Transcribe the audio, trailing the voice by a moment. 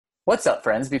What's up,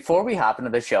 friends? Before we hop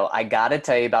into the show, I gotta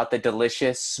tell you about the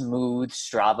delicious, smooth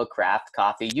Strava craft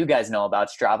coffee. You guys know about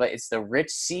Strava. It's the rich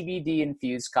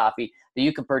CBD-infused coffee that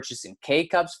you can purchase in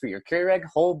K-Cups for your Keurig,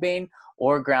 whole bean,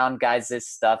 or ground. Guys, this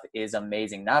stuff is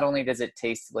amazing. Not only does it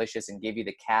taste delicious and give you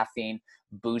the caffeine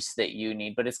boost that you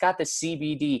need, but it's got the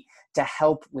CBD to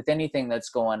help with anything that's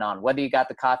going on. Whether you got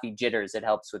the coffee jitters, it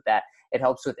helps with that. It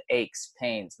helps with aches,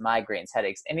 pains, migraines,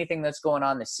 headaches, anything that's going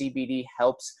on. The CBD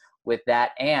helps with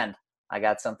that. And I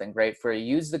got something great for you.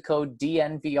 Use the code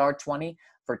DNVR20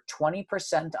 for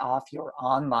 20% off your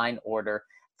online order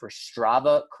for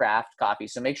Strava Craft Coffee.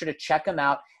 So make sure to check them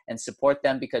out and support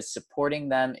them, because supporting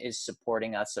them is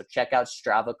supporting us. So check out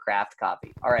Strava Craft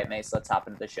Coffee. All right, Mace, let's hop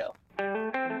into the show.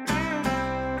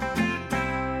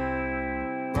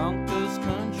 Broncos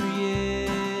Country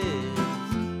is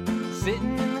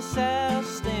sitting in the south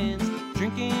stands,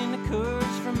 drinking the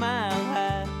Coors from Mile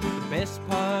High. The best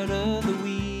part of the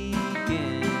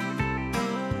weekend,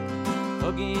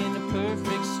 hugging a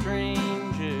perfect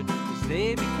stranger as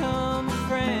they become a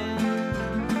friend,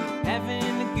 having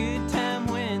a good time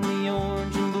when the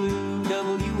orange and blue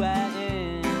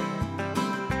WIN,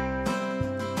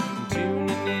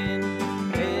 tuning in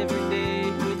every day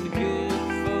with the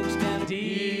good folks down at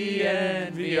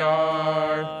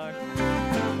DNVR.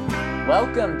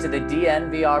 Welcome to the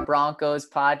DNVR Broncos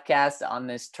Podcast on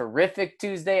this terrific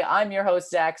Tuesday. I'm your host,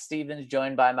 Zach Stevens,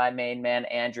 joined by my main man,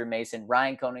 Andrew Mason.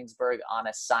 Ryan Koenigsberg on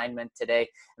assignment today.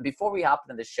 And before we hop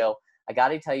into the show, I got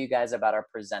to tell you guys about our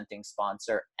presenting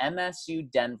sponsor,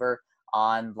 MSU Denver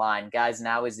Online. Guys,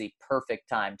 now is the perfect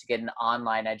time to get an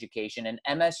online education, and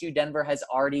MSU Denver has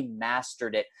already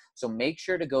mastered it. So make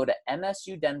sure to go to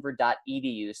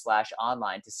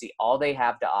msudenver.edu/online to see all they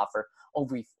have to offer.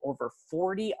 Over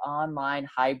 40 online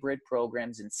hybrid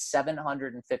programs and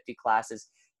 750 classes.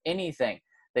 Anything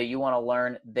that you want to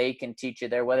learn, they can teach you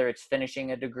there, whether it's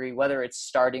finishing a degree, whether it's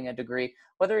starting a degree,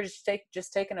 whether it's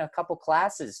just taking a couple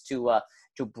classes to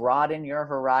broaden your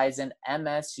horizon.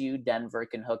 MSU Denver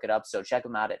can hook it up. So check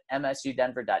them out at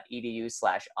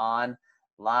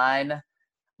msudenver.edu/online.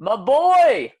 My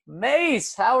boy,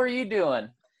 Mace, how are you doing?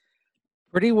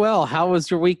 Pretty well. How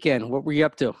was your weekend? What were you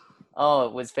up to? Oh,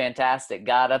 it was fantastic.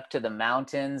 Got up to the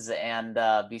mountains, and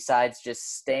besides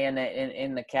just staying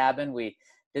in the cabin, we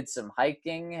did some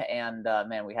hiking, and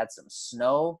man, we had some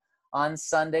snow on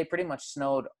Sunday. Pretty much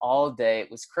snowed all day.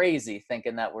 It was crazy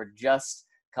thinking that we're just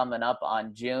coming up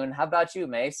on June. How about you,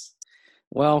 Mace?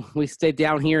 Well, we stayed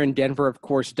down here in Denver, of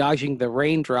course, dodging the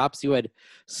raindrops. You had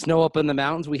snow up in the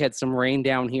mountains. We had some rain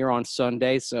down here on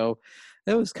Sunday, so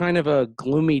it was kind of a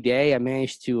gloomy day. I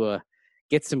managed to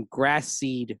get some grass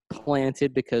seed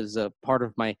planted because part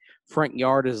of my front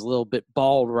yard is a little bit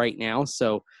bald right now.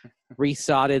 So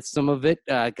resodded some of it,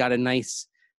 got a nice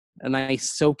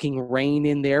soaking rain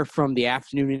in there from the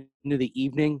afternoon into the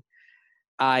evening.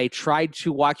 I tried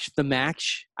to watch the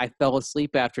match. I fell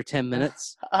asleep after 10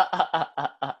 minutes.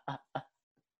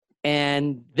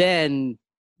 And then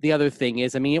the other thing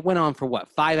is, it went on for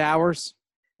 5 hours?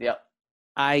 Yep.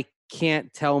 I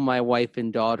can't tell my wife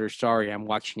and daughter, sorry, I'm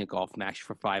watching a golf match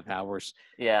for 5 hours.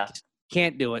 Yeah. Just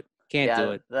can't do it. Can't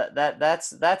do it.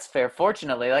 That's fair.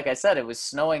 Fortunately, like I said, it was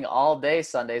snowing all day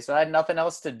Sunday, so I had nothing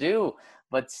else to do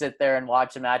but sit there and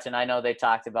watch a match. And I know they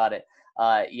talked about it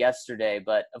yesterday,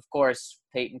 but of course,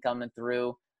 Peyton coming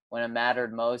through when it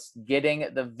mattered most,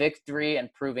 getting the victory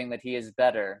and proving that he is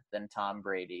better than Tom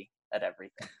Brady at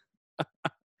everything.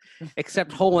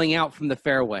 Except holing out from the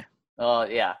fairway. Oh,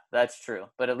 yeah, that's true.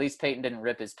 But at least Peyton didn't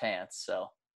rip his pants, so.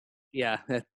 Yeah,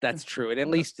 that's true. And at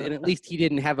least he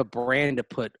didn't have a brand to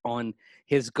put on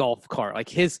his golf cart. Like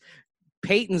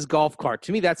Peyton's golf cart,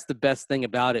 to me, that's the best thing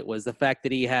about it, was the fact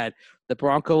that he had the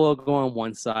Bronco logo on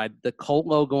one side, the Colt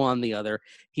logo on the other.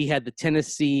 He had the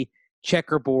Tennessee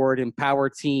checkerboard and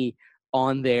Power Tee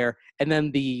on there. And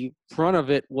then the front of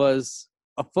it was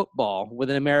a football with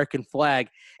an American flag,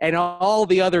 and all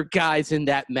the other guys in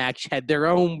that match had their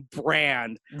own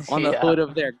brand on the hood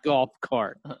of their golf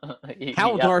cart.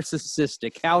 How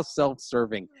narcissistic, how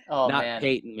self-serving. Not man.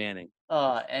 Peyton Manning.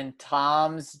 And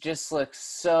Tom's just looks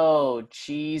so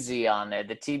cheesy on there.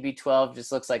 The TB12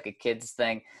 just looks like a kid's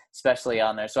thing, especially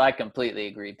on there. So I completely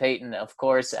agree. Peyton, of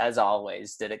course, as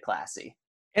always, did it classy.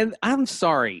 And I'm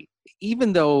sorry,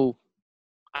 even though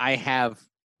I have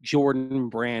Jordan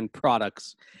brand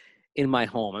products in my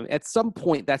home, at some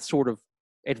point that sort of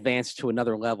advanced to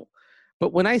another level.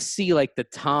 But when I see like the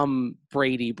Tom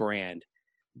Brady brand,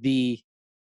 the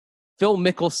Phil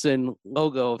Mickelson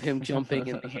logo of him jumping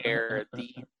in the air,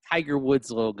 the Tiger Woods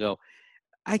logo,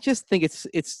 I just think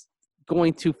it's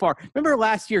going too far. Remember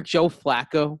last year Joe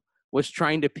Flacco was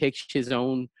trying to pitch his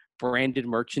own branded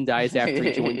merchandise after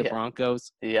he joined the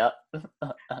Broncos. Yep.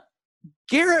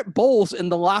 Garrett Bowles in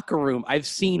the locker room, I've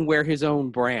seen wear his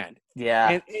own brand.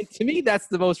 Yeah. And to me, that's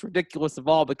the most ridiculous of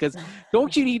all, because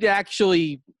don't you need to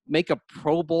actually make a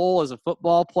Pro Bowl as a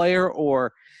football player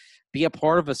or be a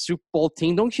part of a Super Bowl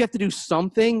team? Don't you have to do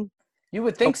something? You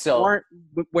would think so.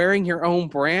 Wearing your own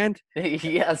brand?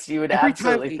 Yes, you would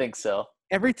absolutely think so.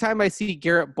 Every time I see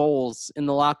Garrett Bowles in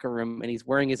the locker room and he's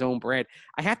wearing his own brand,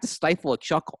 I have to stifle a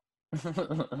chuckle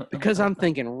because I'm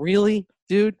thinking, really,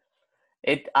 dude?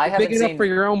 I haven't big enough for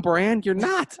your own brand? You're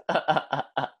not.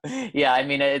 Yeah, I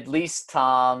mean, at least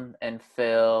Tom and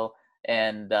Phil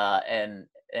and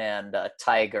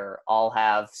Tiger all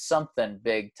have something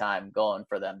big time going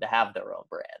for them to have their own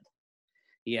brand.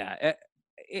 Yeah,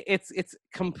 it's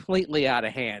completely out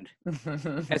of hand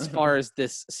as far as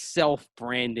this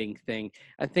self-branding thing.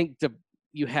 I think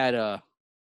you had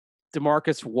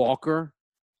DeMarcus Walker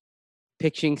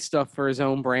pitching stuff for his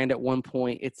own brand at one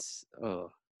point. It's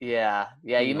Yeah,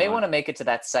 you may want to make it to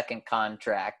that second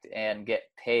contract and get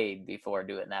paid before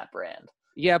doing that brand.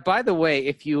 Yeah, by the way,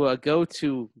 if you go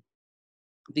to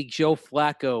the Joe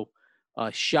Flacco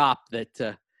shop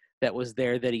that was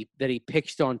there that he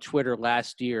pitched on Twitter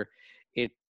last year,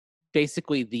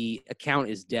 basically the account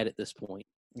is dead at this point.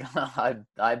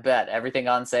 I bet everything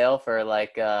on sale for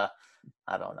like I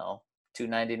don't know,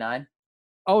 $2.99.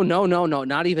 Oh no,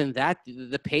 not even that.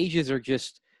 The pages are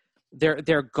just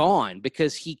they're gone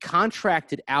because he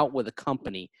contracted out with a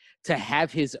company to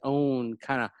have his own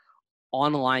kind of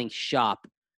online shop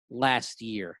last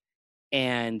year.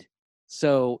 And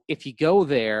so if you go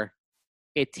there,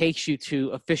 it takes you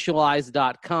to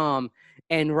officialize.com,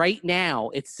 and right now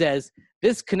it says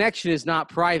this connection is not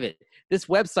private. This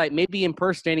website may be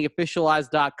impersonating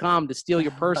officialize.com to steal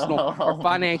your personal or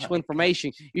financial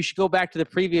information. You should go back to the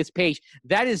previous page.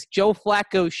 That is Joe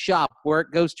Flacco's shop where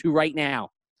it goes to right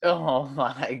now. Oh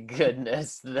my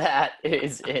goodness, that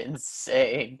is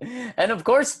insane. And of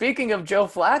course, speaking of Joe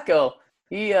Flacco,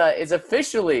 he is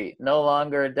officially no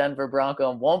longer a Denver Bronco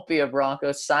and won't be a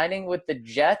Bronco, signing with the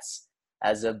Jets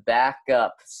as a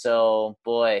backup. So,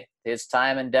 boy, his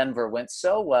time in Denver went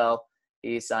so well,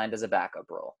 he signed as a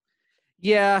backup role.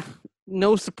 Yeah,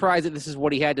 no surprise that this is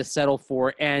what he had to settle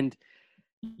for. And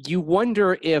you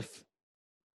wonder if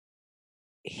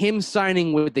him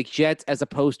signing with the Jets as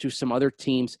opposed to some other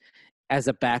teams as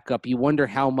a backup, you wonder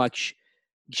how much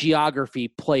geography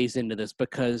plays into this,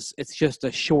 because it's just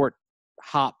a short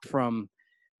hop from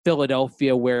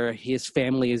Philadelphia, where his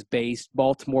family is based,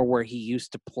 Baltimore, where he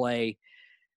used to play.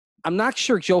 I'm not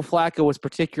sure Joe Flacco was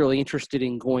particularly interested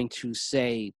in going to,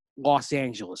 say, Los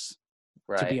Angeles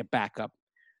to be a backup,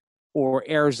 or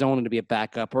Arizona to be a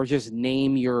backup, or just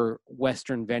name your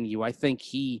Western venue. I think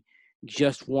he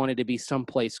just wanted to be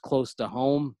someplace close to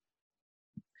home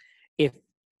if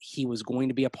he was going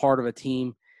to be a part of a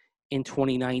team in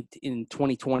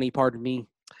 2020, pardon me.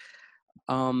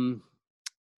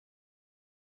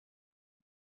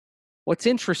 What's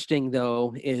interesting,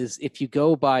 though, is if you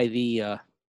go by the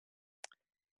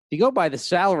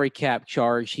salary cap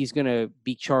charge, he's going to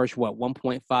be charged,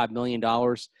 $1.5 million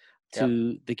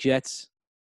to the Jets.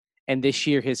 And this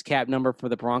year, his cap number for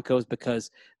the Broncos,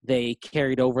 because they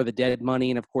carried over the dead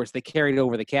money, and of course, they carried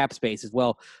over the cap space as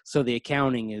well. So the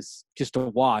accounting is just a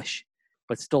wash,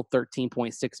 but still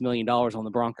 $13.6 million on the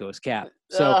Broncos cap.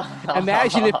 So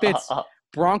imagine if it's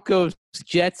Broncos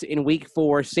Jets in week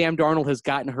 4. Sam Darnold has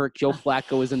gotten hurt. Joe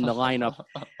Flacco is in the lineup.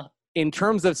 In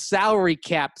terms of salary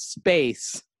cap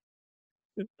space,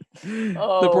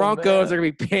 the Broncos are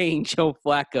going to be paying Joe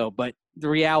Flacco, but the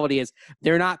reality is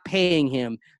they're not paying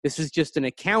him. This is just an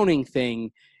accounting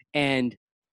thing, and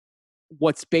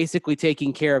what's basically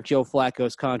taking care of Joe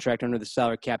Flacco's contract under the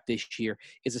salary cap this year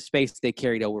is a space they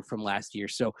carried over from last year.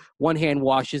 So one hand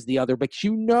washes the other, but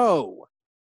you know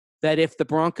that if the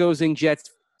Broncos and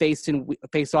Jets face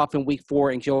off in week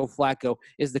 4 and Joe Flacco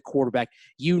is the quarterback,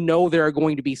 you know there are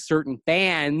going to be certain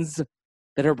fans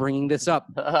that are bringing this up.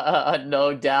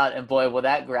 No doubt. And boy, will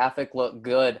that graphic look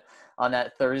good on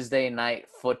that Thursday night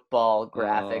football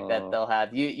graphic that they'll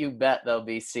have. You bet they'll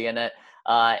be seeing it.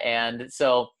 And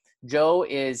so Joe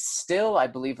is still, I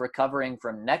believe, recovering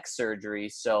from neck surgery.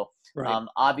 So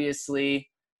obviously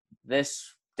this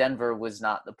Denver was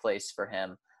not the place for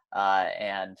him.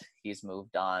 And he's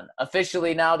moved on.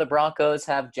 Officially now the Broncos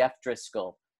have Jeff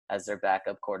Driscoll as their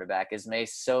backup quarterback, as May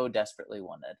so desperately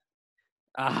wanted.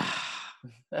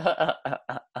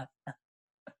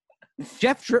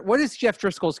 What is Jeff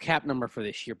Driscoll's cap number for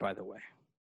this year, by the way?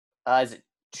 Is it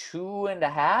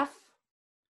 2.5?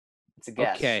 It's a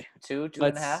guess. Okay.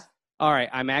 2.5? All right.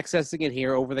 I'm accessing it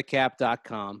here,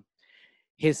 overthecap.com.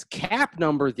 His cap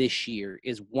number this year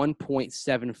is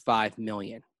 $1.75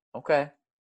 million. Okay.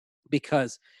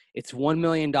 Because it's $1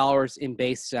 million in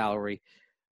base salary,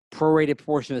 prorated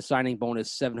portion of the signing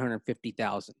bonus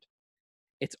 $750,000.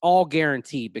 It's all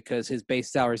guaranteed because his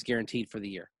base salary is guaranteed for the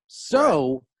year.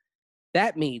 So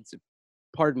that means,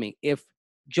 if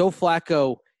Joe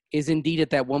Flacco is indeed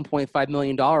at that $1.5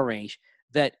 million range,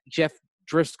 that Jeff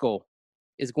Driscoll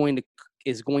is going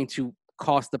to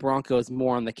cost the Broncos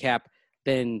more on the cap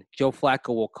than Joe Flacco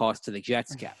will cost to the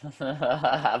Jets cap.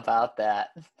 How about that?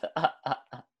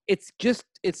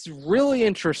 It's really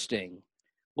interesting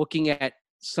looking at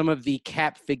some of the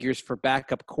cap figures for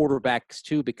backup quarterbacks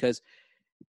too, because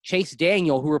Chase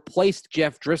Daniel, who replaced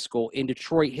Jeff Driscoll in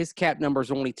Detroit, his cap number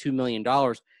is only $2 million.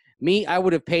 Me, I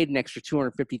would have paid an extra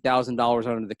 $250,000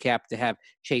 under the cap to have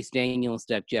Chase Daniel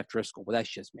instead of Jeff Driscoll, but that's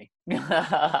just me.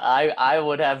 I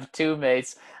would have too,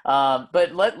 mates.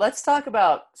 But let's talk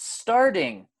about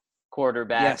starting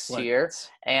quarterbacks here,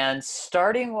 and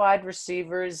starting wide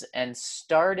receivers and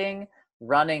starting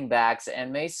running backs.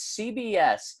 And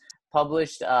CBS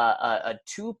published a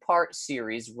two-part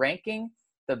series ranking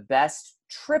the best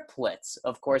triplets.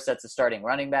 Of course, that's a starting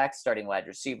running back, starting wide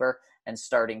receiver, and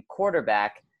starting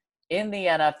quarterback in the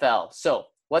NFL. So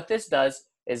what this does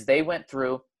is they went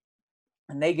through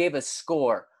and they gave a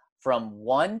score from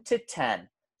 1 to 10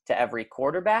 to every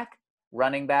quarterback,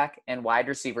 running back, and wide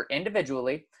receiver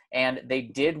individually. And they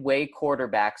did weigh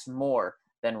quarterbacks more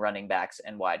than running backs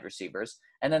and wide receivers.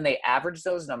 And then they averaged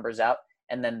those numbers out.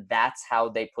 And then that's how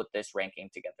they put this ranking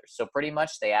together. So pretty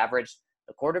much they averaged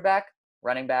the quarterback,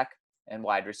 running back, and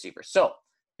wide receiver. So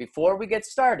before we get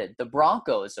started, the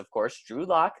Broncos, of course, Drew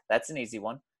Lock, that's an easy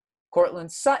one.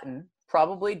 Courtland Sutton,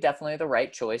 definitely the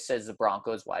right choice as the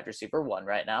Broncos wide receiver 1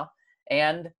 right now.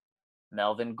 And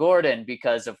Melvin Gordon,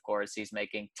 because, of course, he's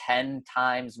making 10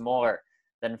 times more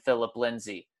than Phillip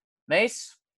Lindsay.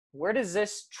 Mace, where does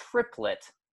this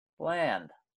triplet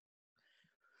land?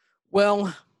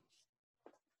 Well,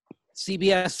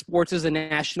 CBS Sports is a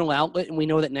national outlet, and we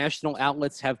know that national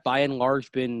outlets have, by and large,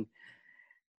 been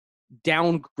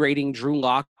downgrading Drew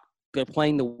Lock. They're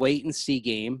playing the wait-and-see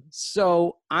game.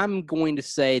 So I'm going to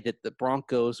say that the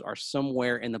Broncos are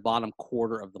somewhere in the bottom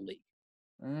quarter of the league.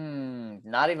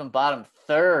 Not even bottom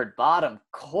third, bottom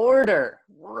quarter.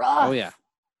 Rough. Oh, yeah.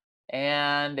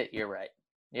 And you're right.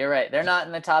 They're not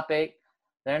in the top 8.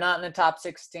 They're not in the top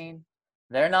 16.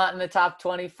 They're not in the top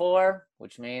 24,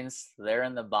 which means they're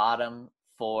in the bottom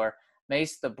 4.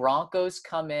 Mace, the Broncos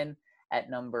come in at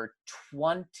number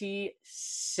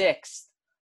 26th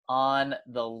on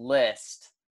the list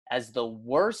as the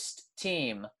worst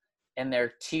team in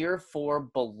their tier 4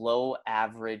 below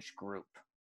average group.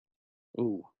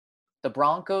 Ooh. The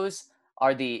Broncos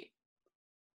are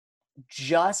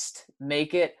just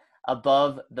make it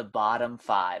above the bottom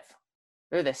 5.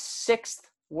 They're the 6th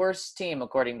worst team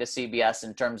according to CBS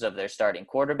in terms of their starting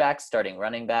quarterback, starting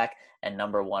running back, and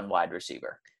number 1 wide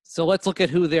receiver. So let's look at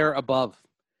who they're above.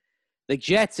 The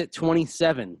Jets at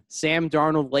 27, Sam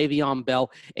Darnold, Le'Veon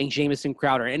Bell, and Jamison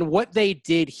Crowder. And what they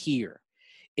did here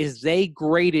is they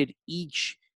graded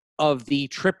each of the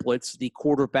triplets, the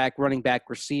quarterback, running back,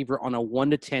 receiver, on a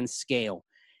 1 to 10 scale.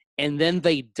 And then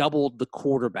they doubled the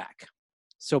quarterback.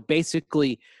 So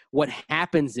basically what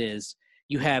happens is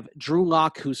you have Drew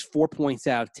Lock, who's 4 points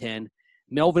out of 10,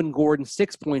 Melvin Gordon,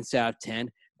 6 points out of 10,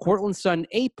 Courtland Sutton,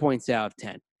 8 points out of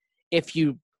 10. If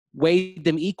you weighed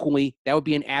them equally, that would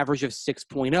be an average of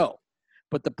 6.0.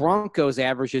 But the Broncos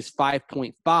average is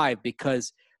 5.5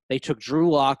 because they took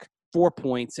Drew Lock, 4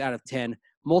 points out of 10,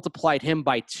 multiplied him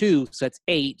by 2, so that's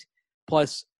 8,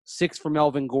 plus 6 for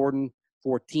Melvin Gordon,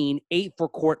 14, 8 for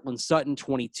Courtland Sutton,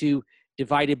 22,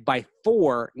 divided by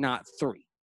 4, not 3.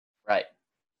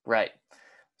 Right.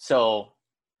 So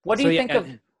what do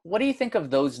you think of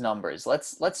those numbers?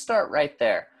 Let's start right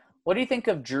there. What do you think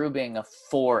of Drew being a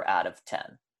 4 out of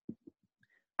 10?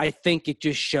 I think it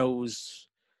just shows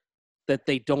that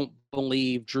they don't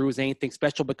believe Drew is anything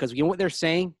special, because you know what they're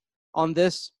saying on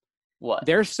this? What?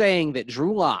 They're saying that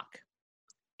Drew Lock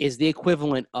is the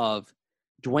equivalent of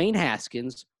Dwayne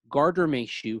Haskins, Gardner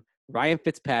Minshew, Ryan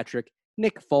Fitzpatrick,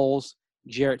 Nick Foles,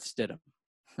 Jarrett Stidham.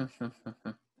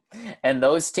 And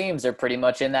those teams are pretty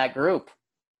much in that group.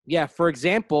 Yeah, for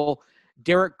example,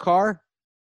 Derek Carr,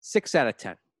 6 out of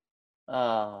 10.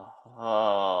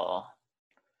 Oh.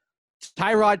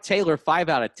 Tyrod Taylor, 5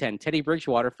 out of 10. Teddy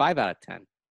Bridgewater, 5 out of 10.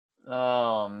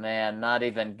 Oh, man, not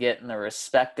even getting the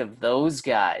respect of those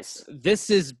guys. This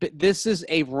is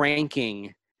a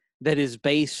ranking that is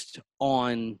based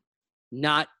on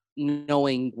not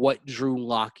knowing what Drew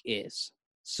Lock is.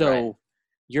 So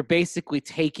you're basically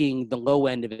taking the low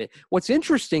end of it. What's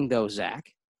interesting, though,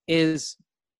 Zach, is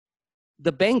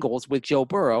the Bengals with Joe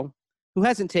Burrow, who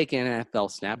hasn't taken an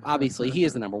NFL snap. Obviously, he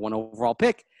is the number 1 overall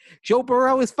pick. Joe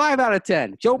Burrow is 5 out of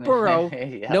 10. Joe Burrow,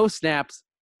 no snaps,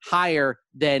 higher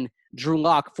than Drew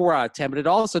Lock, 4 out of 10. But it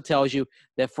also tells you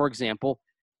that, for example,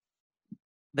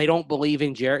 they don't believe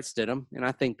in Jarrett Stidham, and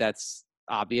I think that's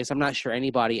obvious. I'm not sure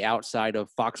anybody outside of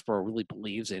Foxborough really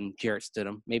believes in Jarrett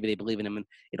Stidham. Maybe they believe in him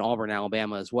in Auburn,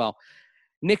 Alabama as well.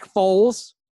 Nick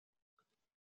Foles,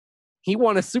 he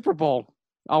won a Super Bowl,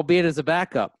 albeit as a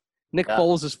backup. Nick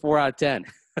Foles is 4 out of 10.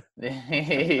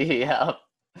 Yeah.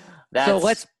 So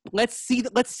let's see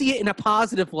it in a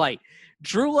positive light.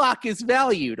 Drew Lock is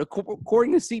valued,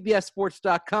 according to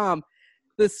CBSSports.com,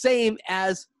 the same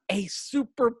as a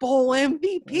Super Bowl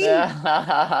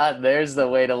MVP. There's the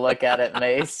way to look at it,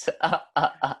 Mace.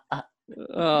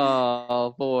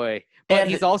 Oh, boy. But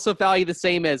he's also valued the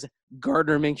same as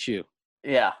Gardner Minshew.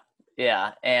 Yeah.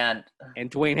 And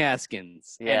Dwayne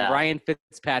Haskins. Yeah. And Ryan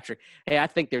Fitzpatrick. Hey, I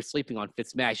think they're sleeping on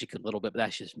Fitzmagic a little bit, but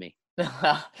that's just me.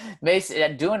 Mace,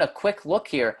 doing a quick look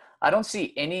here, I don't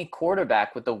see any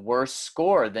quarterback with a worse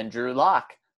score than Drew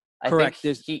Lock. Correct.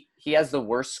 I think he has the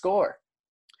worst score.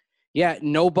 Yeah,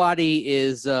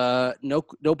 nobody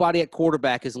at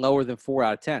quarterback is lower than 4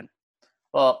 out of 10.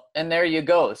 Well, and there you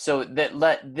go. So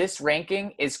this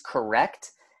ranking is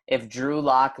correct if Drew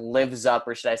Lock lives up,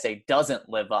 or should I say doesn't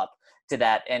live up to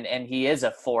that, and he is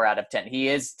a 4 out of 10. He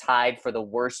is tied for the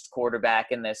worst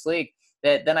quarterback in this league.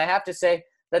 Then I have to say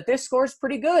that this score is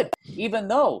pretty good, even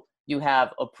though you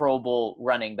have a Pro Bowl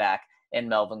running back in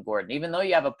Melvin Gordon, even though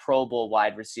you have a Pro Bowl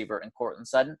wide receiver in Courtland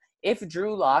Sutton. If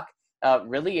Drew Lock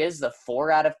really is the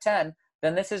 4 out of 10,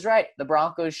 then this is right. The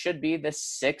Broncos should be the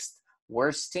 6th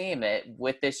worst team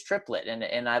with this triplet.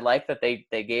 And I like that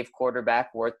they gave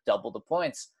quarterback worth double the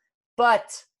points.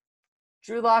 But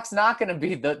Drew Lock's not going to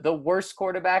be the worst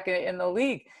quarterback in the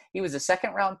league. He was a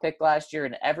second-round pick last year,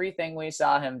 and everything we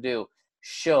saw him do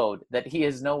showed that he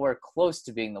is nowhere close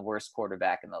to being the worst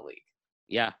quarterback in the league.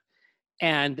 Yeah,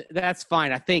 and that's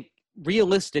fine. I think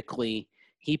realistically,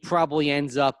 he probably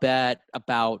ends up at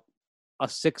about a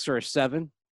 6 or a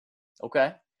 7.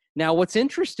 Okay. Now, what's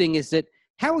interesting is that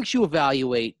how would you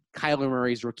evaluate Kyler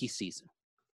Murray's rookie season?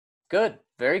 Good.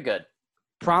 Very good.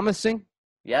 Promising?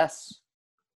 Yes.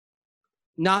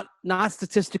 Not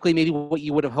statistically maybe what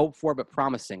you would have hoped for, but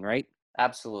promising, right?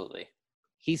 Absolutely.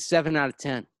 He's 7 out of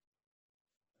 10.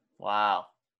 Wow.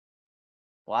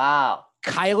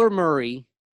 Kyler Murray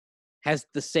has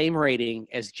the same rating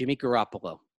as Jimmy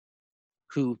Garoppolo,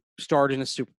 who starred in a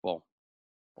Super Bowl.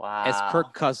 Wow. As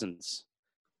Kirk Cousins,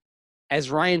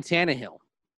 as Ryan Tannehill,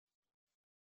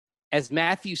 as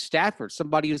Matthew Stafford,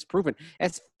 somebody who's proven,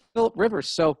 as Phillip Rivers.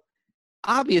 So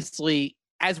obviously,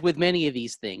 as with many of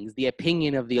these things, the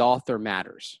opinion of the author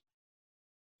matters.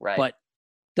 Right. But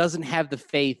doesn't have the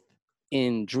faith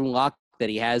in Drew Lock that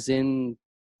he has in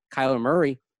Kyler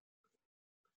Murray.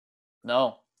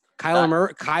 No.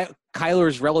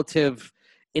 Kyler's relative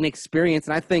inexperience,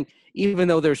 and I think even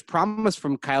though there's promise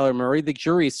from Kyler Murray, the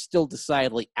jury is still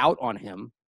decidedly out on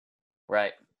him.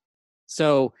 Right.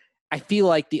 So I feel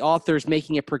like the author's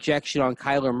making a projection on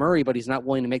Kyler Murray, but he's not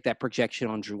willing to make that projection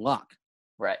on Drew Lock.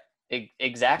 Right.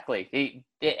 Exactly.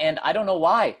 And I don't know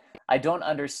why. I don't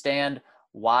understand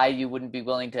why you wouldn't be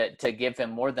willing to give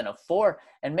him more than a 4.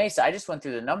 And Mesa, I just went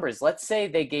through the numbers. Let's say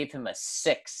they gave him a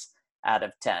 6 out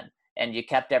of 10, and you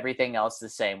kept everything else the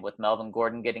same, with Melvin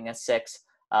Gordon getting a 6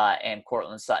 and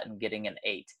Courtland Sutton getting an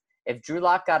 8. If Drew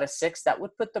Lock got a 6, that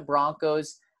would put the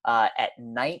Broncos at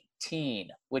 19,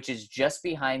 which is just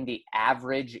behind the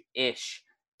average-ish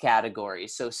category.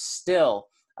 So still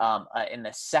in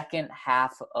the second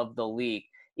half of the league,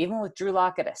 even with Drew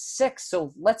Lock at a 6.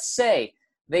 So let's say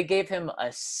they gave him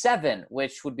a 7,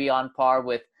 which would be on par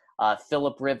with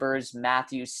Phillip Rivers,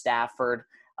 Matthew Stafford,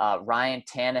 Ryan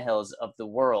Tannehill's of the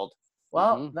world.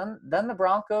 Well, then the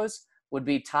Broncos would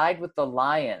be tied with the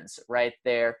Lions right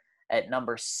there at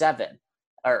number 7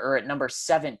 or at number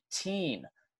 17.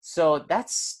 So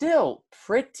that's still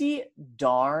pretty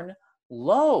darn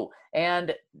low.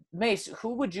 And Mace,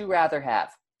 who would you rather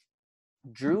have?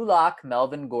 Drew Lock,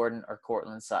 Melvin Gordon, or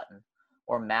Courtland Sutton?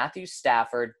 Or Matthew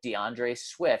Stafford, DeAndre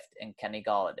Swift, and Kenny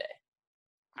Golladay?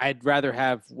 I'd rather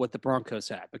have what the Broncos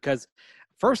have because,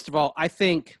 first of all, I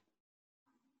think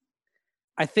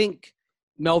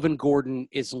Melvin Gordon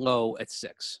is low at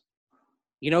 6.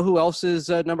 You know who else is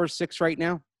number 6 right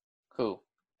now? Who?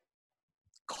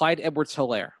 Clyde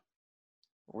Edwards-Helaire.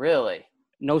 Really?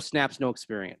 No snaps, no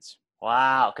experience.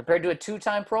 Wow. Compared to a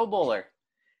 2-time Pro Bowler.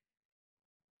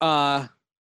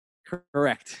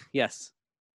 Correct. Yes.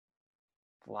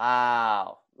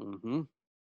 Wow. Mm-hmm.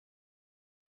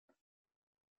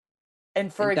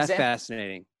 And for That's example,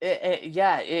 fascinating.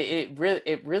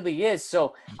 it really is.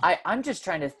 So I'm just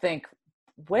trying to think,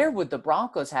 where would the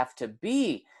Broncos have to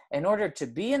be in order to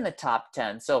be in the top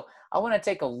 10? So I want to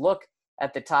take a look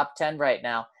at the top 10 right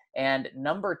now. And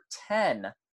number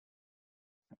 10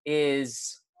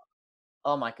 is,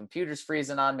 oh, my computer's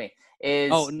freezing on me,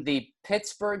 Oh, is the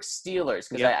Pittsburgh Steelers,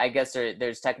 because yep. I guess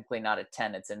there's technically not a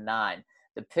 10, it's a 9.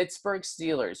 The Pittsburgh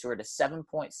Steelers, who are at a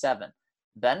 7.7.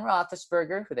 Ben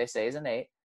Roethlisberger, who they say is an 8.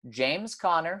 James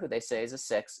Conner, who they say is a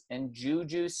 6. And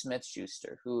Juju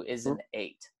Smith-Schuster, who is an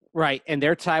 8. Right, and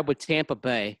they're tied with Tampa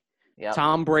Bay. Yep.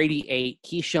 Tom Brady, 8.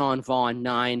 Keyshawn Vaughn,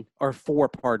 9, or 4,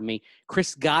 pardon me.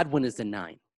 Chris Godwin is the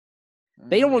 9.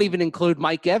 They don't even include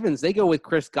Mike Evans. They go with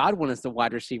Chris Godwin as the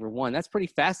wide receiver 1. That's pretty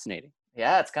fascinating.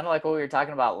 Yeah, it's kind of like what we were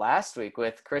talking about last week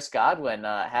with Chris Godwin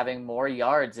having more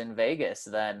yards in Vegas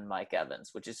than Mike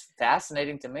Evans, which is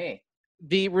fascinating to me.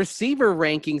 The receiver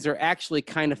rankings are actually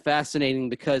kind of fascinating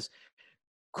because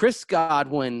Chris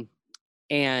Godwin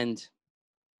and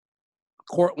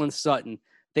Courtland Sutton,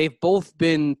 they've both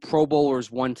been Pro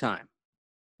Bowlers one time.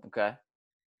 Okay.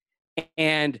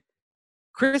 And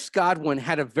Chris Godwin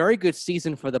had a very good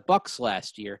season for the Bucs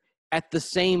last year. At the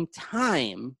same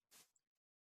time,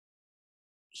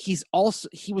 he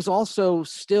was also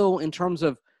still, in terms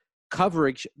of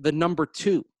coverage, the number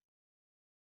 2.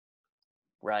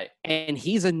 Right. And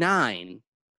he's a 9,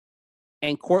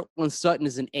 and Courtland Sutton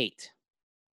is an 8.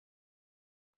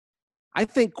 I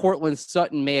think Courtland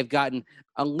Sutton may have gotten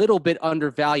a little bit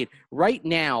undervalued. Right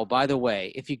now, by the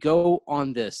way, if you go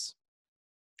on this,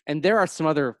 and there are some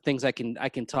other things I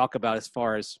can talk about as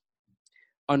far as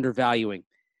undervaluing.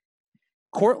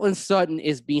 Courtland Sutton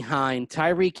is behind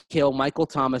Tyreek Hill, Michael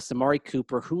Thomas, Amari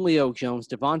Cooper, Julio Jones,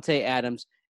 Devontae Adams,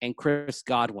 and Chris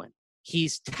Godwin.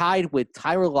 He's tied with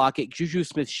Tyler Lockett, Juju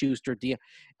Smith-Schuster,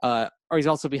 or he's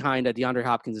also behind DeAndre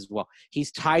Hopkins as well.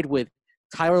 He's tied with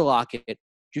Tyler Lockett,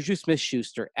 Juju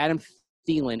Smith-Schuster, Adam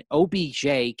Thielen,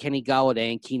 OBJ, Kenny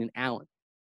Golladay, and Keenan Allen.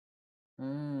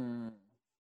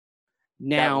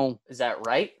 Now, is that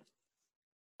right?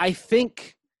 I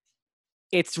think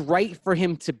it's right for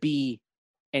him to be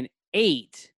an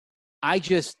 8.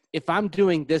 If I'm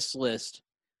doing this list,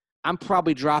 I'm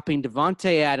probably dropping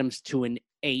Devontae Adams to an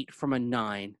 8 from a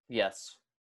 9. Yes.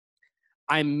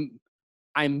 I'm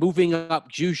moving up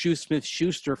Juju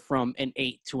Smith-Schuster from an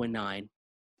 8 to a 9.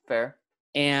 Fair.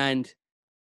 And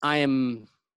I'm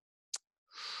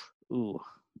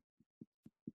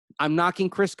knocking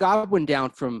Chris Godwin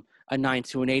down from a 9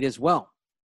 to an 8 as well.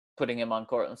 Putting him on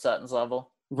Courtland Sutton's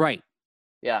level. Right.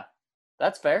 Yeah.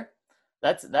 That's fair.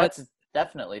 That's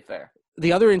definitely fair.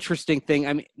 The other interesting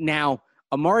thing, now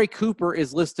Amari Cooper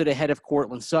is listed ahead of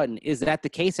Courtland Sutton. Is that the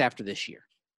case after this year?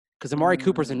 Because Amari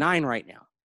Cooper's a 9 right now.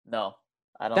 No,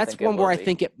 I don't That's think one it will where be. I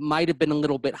think it might have been a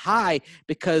little bit high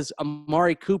because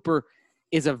Amari Cooper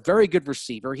is a very good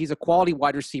receiver. He's a quality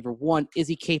wide receiver 1. Is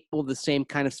he capable of the same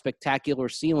kind of spectacular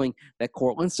ceiling that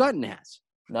Courtland Sutton has?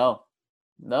 No.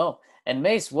 And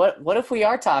Mace, what if we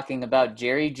are talking about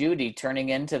Jerry Jeudy turning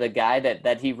into the guy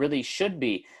that he really should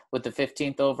be with the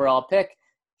 15th overall pick?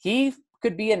 He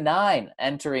could be a 9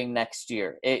 entering next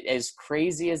year. As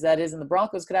crazy as that is, and the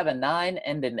Broncos could have a 9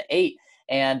 and an 8.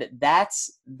 And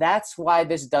that's why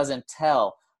this doesn't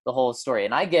tell the whole story.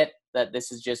 And I get that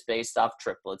this is just based off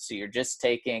triplets, so you're just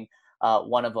taking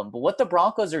one of them. But what the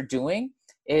Broncos are doing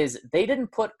is they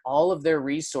didn't put all of their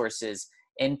resources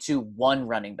into one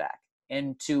running back,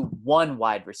 into one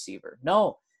wide receiver.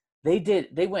 No, they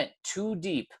went too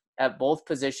deep at both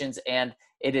positions, and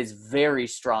it is very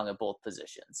strong at both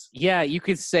positions. Yeah, you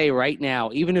could say right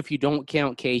now, even if you don't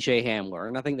count KJ Hamler,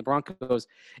 and I think the Broncos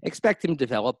expect him to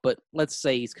develop, but let's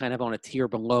say he's kind of on a tier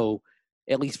below,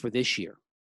 at least for this year.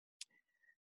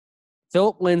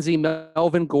 Philip Lindsay,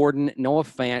 Melvin Gordon, Noah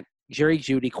Fant, Jerry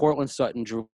Jeudy, Courtland Sutton,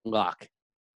 Drew Lock.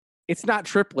 It's not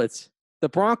triplets. The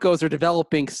Broncos are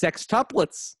developing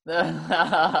sextuplets.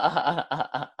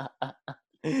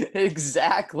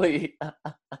 Exactly.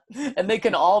 And they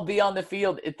can all be on the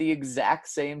field at the exact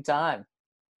same time.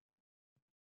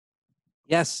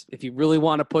 Yes, if you really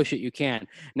want to push it, you can.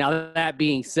 Now, that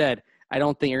being said, I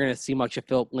don't think you're going to see much of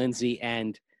Philip Lindsay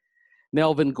and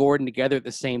Melvin Gordon together at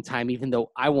the same time, even though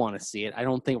I want to see it. I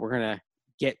don't think we're going to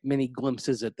get many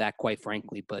glimpses at that, quite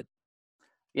frankly. But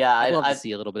yeah, I'd love to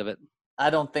see a little bit of it. I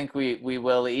don't think we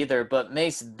will either. But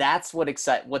Mace, that's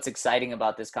what's exciting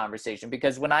about this conversation,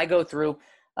 because when I go through,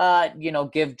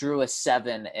 give Drew a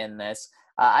 7 in this,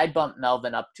 I'd bump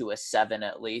Melvin up to a 7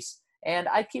 at least, and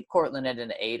I'd keep Courtland at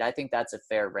an 8. I think that's a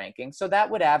fair ranking. So that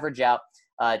would average out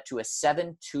to a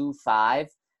 7.25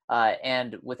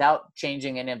 And without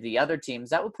changing any of the other teams,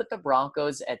 that would put the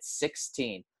Broncos at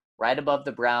 16, right above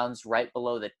the Browns, right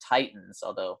below the Titans,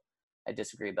 although I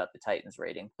disagree about the Titans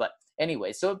rating. But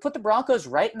anyway, so it put the Broncos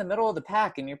right in the middle of the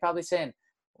pack, and you're probably saying,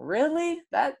 really?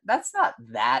 That's not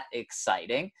that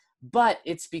exciting. But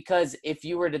it's because if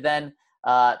you were to then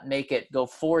make it go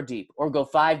 4 deep or go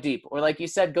 5 deep, or like you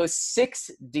said, go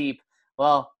 6 deep,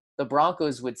 well, the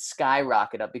Broncos would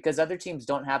skyrocket up because other teams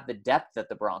don't have the depth that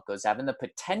the Broncos have. And the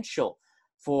potential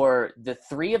for the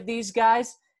 3 of these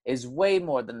guys is way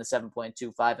more than the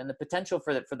 7.25. And the potential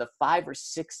for the 5 or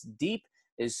 6 deep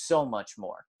is so much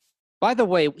more. By the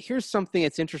way, here's something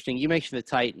that's interesting. You mentioned the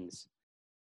Titans.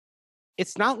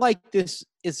 It's not like this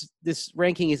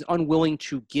ranking is unwilling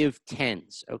to give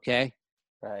 10s, okay?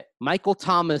 Right. Michael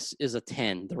Thomas is a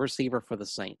 10, the receiver for the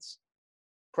Saints.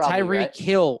 Probably, Tyreek right?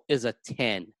 Hill is a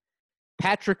 10.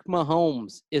 Patrick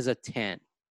Mahomes is a 10.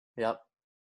 Yep.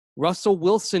 Russell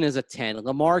Wilson is a 10.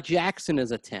 Lamar Jackson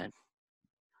is a 10.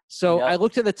 So Yep. I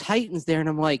looked at the Titans there, and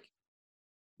I'm like,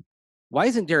 why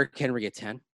isn't Derrick Henry a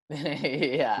 10?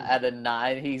 Yeah, at a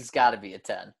 9, he's got to be a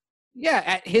 10. Yeah,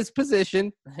 at his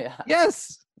position, Yeah.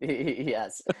 yes.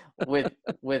 Yes,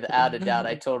 without a doubt,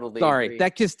 I totally Sorry,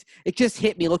 agree. it just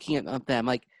hit me looking at them.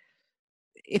 Like,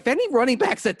 if any running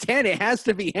back's a 10, it has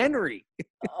to be Henry.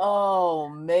 Oh,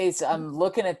 Mace, I'm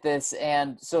looking at this,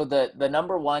 and so the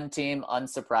number 1 team,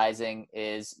 unsurprising,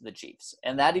 is the Chiefs,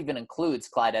 and that even includes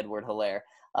Clyde Edward-Helaire,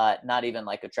 not even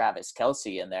like a Travis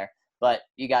Kelce in there, but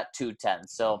you got 2 10s,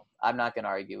 so I'm not going to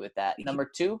argue with that. Number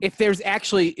 2? If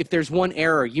there's one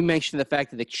error, you mentioned the fact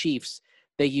that the Chiefs,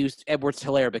 they used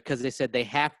Edwards-Helaire because they said they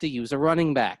have to use a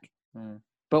running back.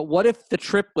 But what if the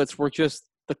triplets were just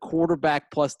the quarterback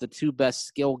plus the 2 best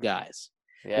skill guys?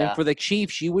 Yeah. And for the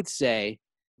Chiefs, you would say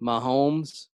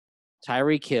Mahomes,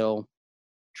 Tyreek Hill,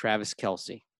 Travis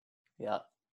Kelce. Yeah.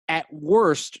 At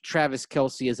worst, Travis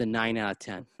Kelce is a 9 out of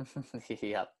 10.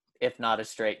 Yep. If not a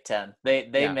straight 10.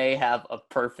 They may have a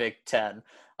perfect 10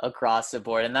 across the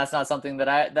board, and that's not something that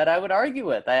I would argue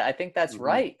with. I think that's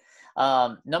right.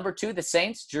 Number 2, the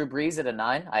Saints, Drew Brees at a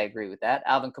 9. I agree with that.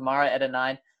 Alvin Kamara at a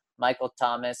 9. Michael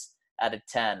Thomas at a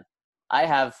 10. I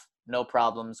have no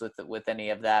problems with any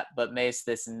of that. But Mace,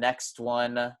 this next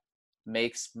one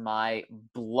makes my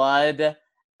blood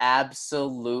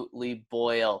absolutely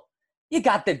boil. You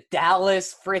got the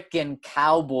Dallas freaking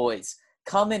Cowboys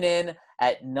coming in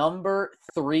at number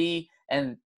 3,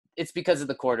 and it's because of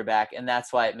the quarterback, and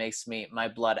that's why it makes my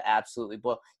blood absolutely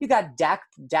boil. You got Dak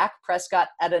Prescott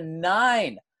at a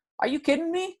 9. Are you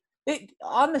kidding me?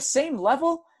 On the same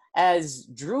level as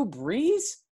Drew Brees?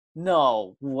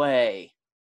 No way.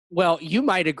 Well, you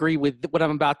might agree with what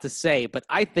I'm about to say, but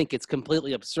I think it's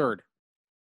completely absurd.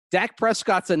 Dak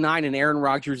Prescott's a 9 and Aaron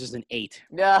Rodgers is an 8.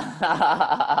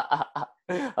 Yeah.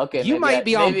 Okay. You might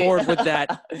be on board with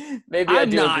that. Maybe I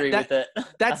do agree with it.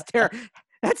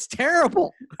 That's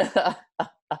terrible.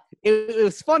 It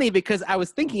was funny because I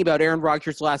was thinking about Aaron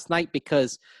Rodgers last night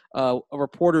because a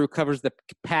reporter who covers the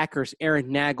Packers, Aaron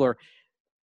Nagler,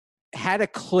 had a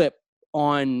clip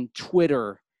on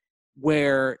Twitter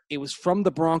where it was from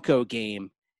the Bronco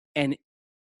game, and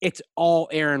it's all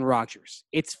Aaron Rodgers.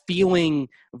 It's feeling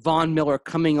Von Miller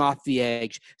coming off the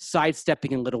edge,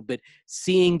 sidestepping a little bit,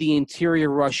 seeing the interior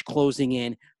rush closing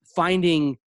in,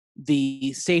 finding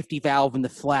the safety valve in the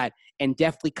flat, and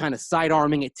deftly kind of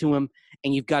side-arming it to him,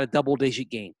 and you've got a double-digit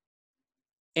game.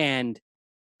 And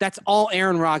that's all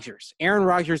Aaron Rodgers. Aaron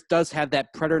Rodgers does have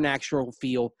that preternatural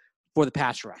feel for the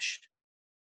pass rush.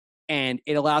 And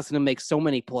it allows him to make so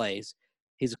many plays.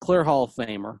 He's a clear Hall of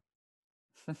Famer.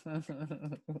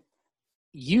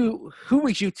 Who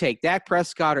would you take, Dak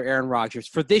Prescott or Aaron Rodgers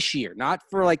for this year? Not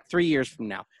for like 3 years from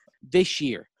now. This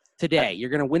year, today. You're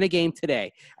going to win a game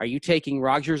today. Are you taking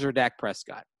Rodgers or Dak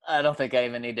Prescott? I don't think I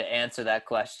even need to answer that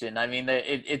question. I mean,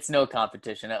 it's no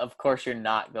competition. Of course, you're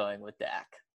not going with Dak.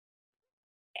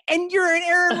 And you're an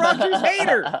Aaron Rodgers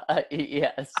hater.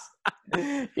 Yes.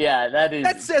 Yeah,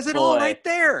 that says it all right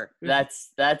there. That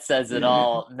says it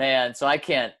all, man. So I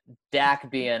can't. Dak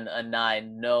being a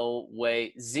 9, no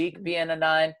way. Zeke being a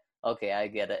 9, okay, I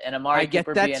get it. And Amari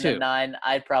Cooper being a 9,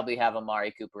 I'd probably have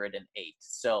Amari Cooper at an 8.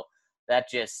 So that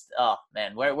just, oh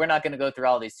man, we're not going to go through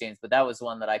all these teams, but that was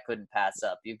one that I couldn't pass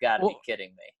up. You've got to be kidding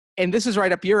me. And this is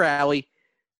right up your alley.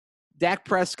 Dak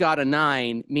Prescott a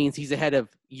 9 means he's ahead of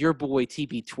your boy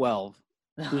TB12,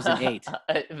 who's an 8.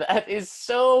 That is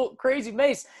so crazy.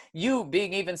 Mace, you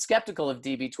being even skeptical of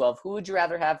TB12, who would you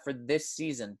rather have for this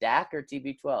season, Dak or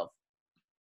TB12?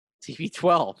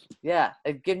 TB12. Yeah,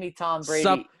 give me Tom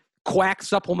Brady. Quack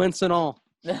supplements and all.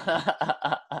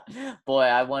 Boy,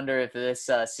 I wonder if this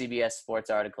CBS Sports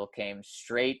article came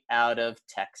straight out of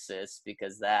Texas,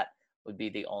 because that would be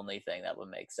the only thing that would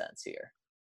make sense here.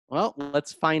 Well,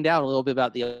 let's find out a little bit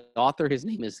about the author. His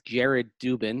name is Jared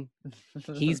Dubin.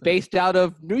 He's based out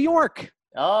of New York.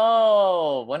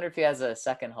 Oh, wonder if he has a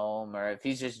second home, or if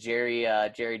he's just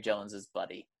Jerry Jones's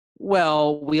buddy.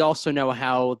 Well, we also know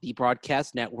how the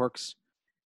broadcast networks,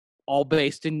 all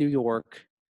based in New York,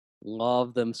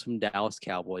 love them some Dallas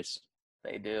Cowboys.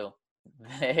 They do.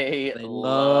 They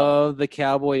love the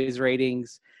Cowboys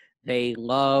ratings. They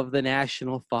love the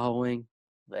national following.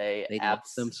 They love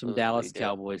them some Dallas do.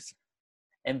 Cowboys.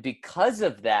 And because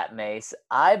of that, Mace,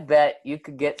 I bet you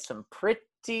could get some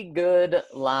pretty good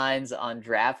lines on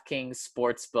DraftKings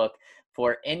Sportsbook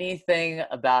for anything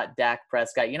about Dak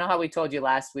Prescott. You know how we told you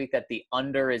last week that the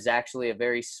under is actually a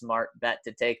very smart bet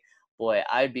to take? Boy,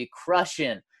 I'd be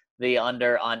crushing the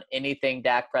under on anything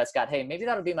Dak Prescott. Hey, maybe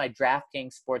that'll be my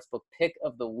DraftKings Sportsbook pick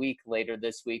of the week later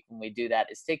this week when we do that,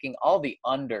 is taking all the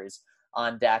unders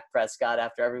on Dak Prescott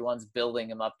after everyone's building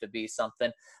him up to be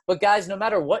something. But guys, no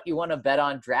matter what you want to bet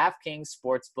on, DraftKings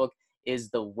Sportsbook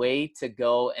is the way to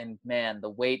go. And man, the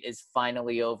wait is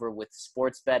finally over with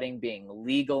sports betting being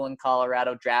legal in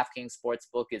Colorado. DraftKings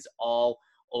Sportsbook is all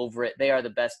over it. They are the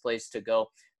best place to go.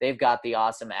 They've got the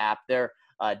awesome app. Their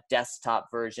desktop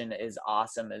version is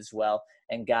awesome as well.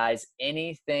 And guys,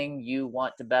 anything you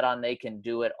want to bet on, they can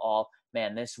do it all.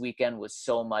 Man, this weekend was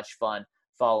so much fun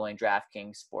following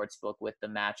DraftKings Sportsbook with the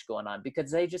match going on,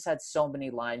 because they just had so many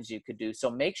lines you could do. So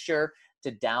make sure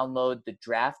to download the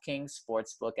DraftKings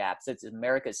Sportsbook app. It's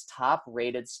America's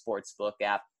top-rated sportsbook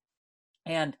app.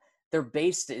 And they're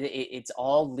based, it's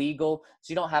all legal,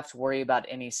 so you don't have to worry about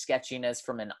any sketchiness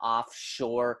from an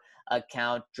offshore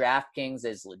account. DraftKings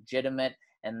is legitimate,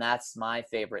 and that's my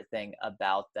favorite thing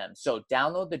about them. So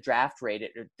download the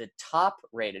top-rated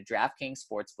DraftKings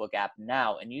Sportsbook app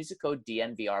now and use the code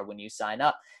DNVR when you sign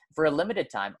up. For a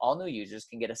limited time, all new users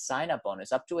can get a sign-up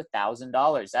bonus up to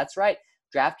 $1,000. That's right.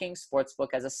 DraftKings Sportsbook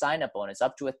has a sign-up bonus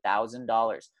up to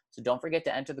 $1,000. So don't forget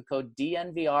to enter the code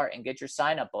DNVR and get your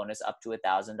sign-up bonus up to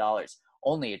 $1,000.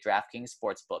 Only at DraftKings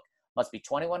Sportsbook. Must be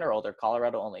 21 or older,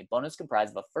 Colorado only. Bonus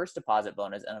comprised of a first deposit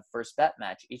bonus and a first bet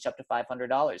match, each up to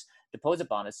 $500. Deposit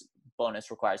bonus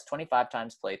requires 25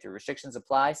 times playthrough. Restrictions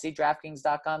apply. See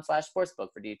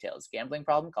DraftKings.com/sportsbook for details. Gambling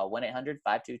problem? Call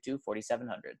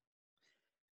 1-800-522-4700.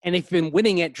 And if you've been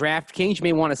winning at DraftKings, you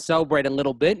may want to celebrate a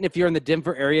little bit. And if you're in the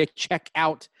Denver area, check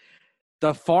out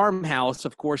the Farmhouse,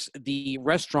 of course, the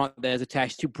restaurant that is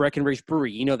attached to Breckenridge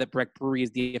Brewery. You know that Breck Brewery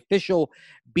is the official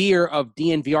beer of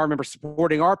DNVR. Remember,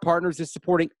 supporting our partners is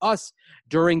supporting us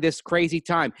during this crazy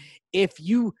time. If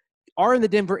you are in the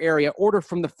Denver area, order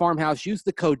from the Farmhouse, use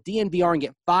the code DNVR and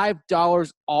get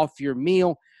 $5 off your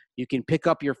meal. You can pick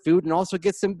up your food and also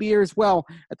get some beer as well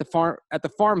at the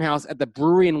Farmhouse at the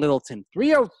brewery in Littleton.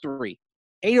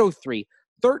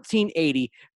 303-803-1380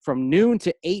 from noon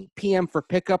to 8 p.m. for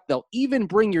pickup. They'll even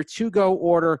bring your to-go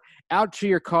order out to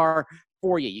your car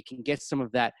for you. You can get some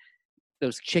of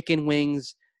those chicken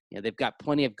wings. You know, they've got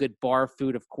plenty of good bar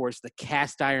food, of course, the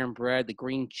cast iron bread, the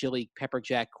green chili pepper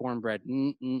jack cornbread.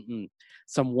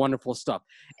 Some wonderful stuff.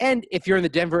 And if you're in the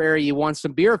Denver area, you want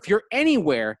some beer. If you're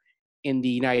anywhere in the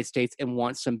United States and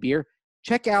want some beer,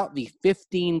 check out the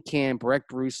 15-can Breck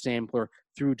Brew Sampler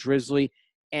through Drizzly.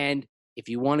 And if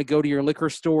you want to go to your liquor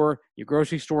store, your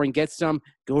grocery store, and get some,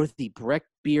 go to the Breck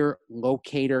Beer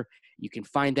Locator. You can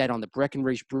find that on the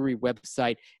Breckenridge Brewery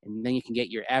website, and then you can get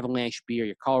your Avalanche beer,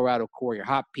 your Colorado Core, your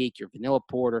Hot Peak, your Vanilla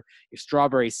Porter, your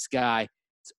Strawberry Sky.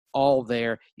 It's all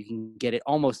there. You can get it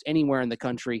almost anywhere in the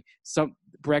country.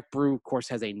 Breck Brew, of course,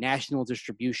 has a national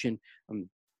distribution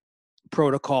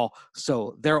protocol,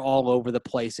 so they're all over the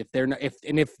place. If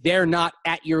they're not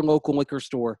at your local liquor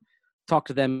store, talk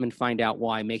to them and find out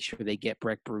why. Make sure they get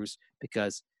Breck Brews,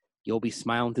 because you'll be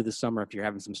smiling through the summer if you're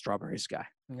having some Strawberry Sky.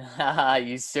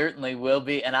 You certainly will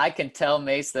be. And I can tell,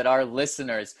 Mace, that our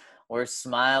listeners were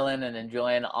smiling and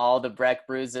enjoying all the Breck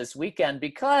Brews this weekend,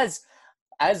 because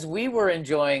as we were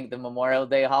enjoying the Memorial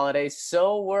Day holiday,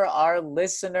 so were our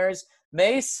listeners.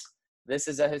 Mace, this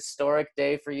is a historic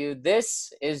day for you.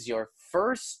 This is your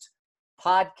first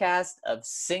podcast of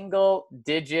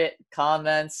single-digit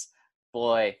comments.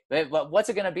 Boy, what's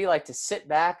it going to be like to sit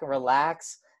back and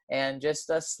relax and just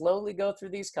slowly go through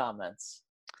these comments?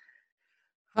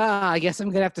 I guess I'm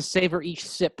going to have to savor each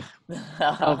sip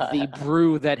of the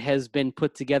brew that has been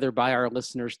put together by our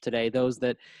listeners today, those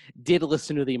that did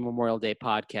listen to the Memorial Day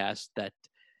podcast that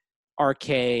RK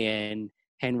and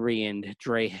Henry and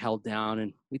Dre held down,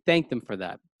 and we thank them for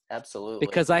that. Absolutely.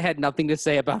 because I had nothing to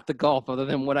say about the golf other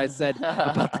than what I said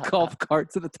about the golf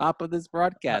carts at the top of this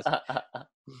broadcast.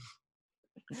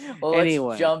 Well, let's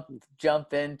Anyway.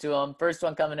 jump into them. First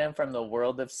one coming in from the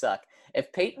world of Suck.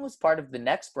 If Peyton was part of the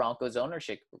next Broncos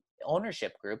ownership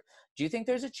group, do you think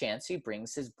there's a chance he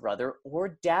brings his brother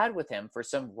or dad with him for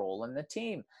some role in the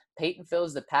team? Peyton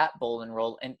fills the Pat Bowlen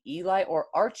role, and Eli or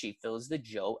Archie fills the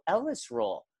Joe Ellis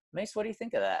role. Mace, what do you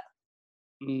think of that?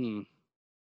 You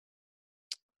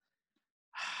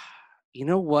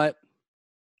know what?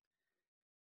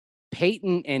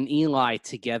 Peyton and Eli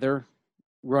together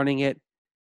running it.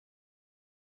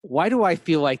 Why do I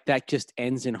feel like that just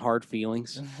ends in hard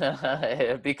feelings?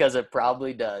 Because it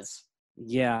probably does.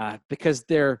 Yeah, because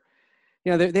they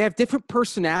have different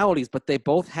personalities, but they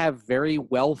both have very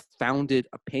well-founded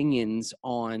opinions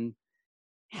on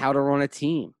how to run a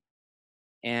team.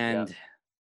 And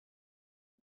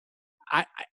I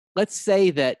let's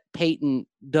say that Peyton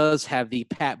does have the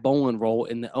Pat Bowlen role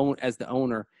as the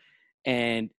owner.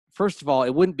 And first of all,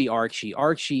 it wouldn't be Archie.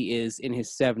 Archie is in his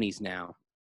 70s now.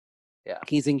 Yeah.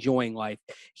 He's enjoying life.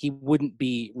 He wouldn't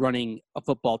be running a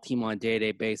football team on a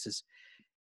day-to-day basis.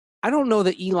 I don't know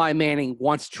that Eli Manning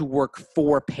wants to work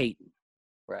for Peyton.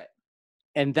 Right.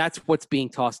 And that's what's being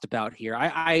tossed about here.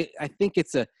 I think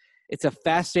it's a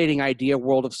fascinating idea,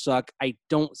 world of Suck. I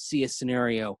don't see a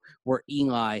scenario where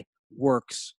Eli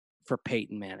works for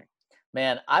Peyton Manning.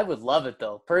 Man, I would love it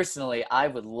though. Personally, I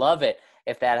would love it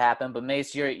if that happened. But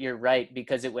Mace, you're right,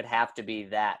 because it would have to be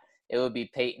that. It would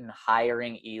be Peyton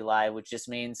hiring Eli, which just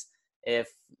means if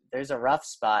there's a rough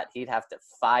spot, he'd have to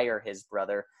fire his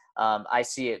brother. I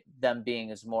see them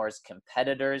being as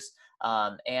competitors.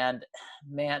 And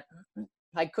man,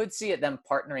 I could see them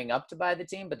partnering up to buy the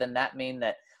team, but then that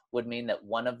would mean that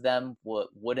one of them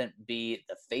wouldn't be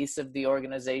the face of the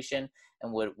organization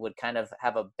and would kind of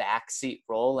have a backseat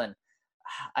role. And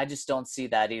I just don't see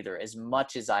that either, as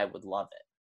much as I would love it.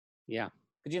 Yeah.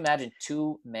 Could you imagine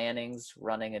two Mannings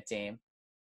running a team?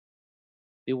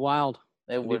 Be wild.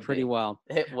 It would be pretty wild.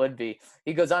 It would be.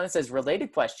 He goes on and says,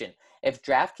 related question. If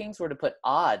DraftKings were to put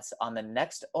odds on the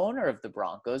next owner of the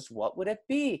Broncos, what would it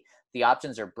be? The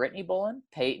options are Brittany Bowlen,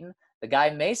 Peyton, the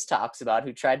guy Mace talks about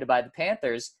who tried to buy the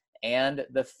Panthers, and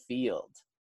the field.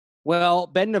 Well,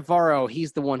 Ben Navarro,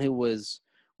 he's the one who was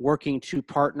working to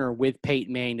partner with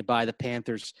Peyton Manning to buy the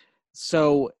Panthers.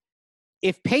 So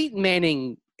if Peyton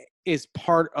Manning is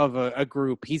part of a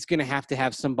group, he's going to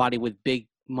have somebody with big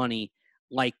money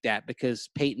like that, because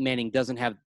Peyton Manning doesn't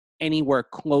have anywhere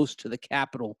close to the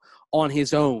capital on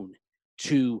his own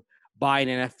to buy an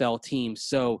NFL team.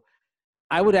 So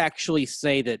I would actually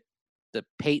say that the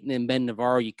Peyton and Ben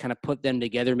Navarro, you kind of put them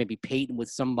together, maybe Peyton with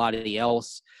somebody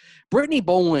else. Brittany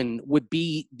Bowlen would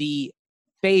be the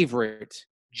favorite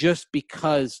just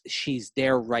because she's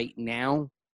there right now,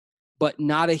 but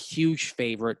not a huge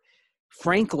favorite.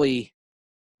 Frankly,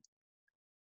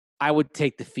 I would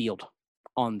take the field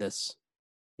on this.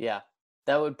 Yeah,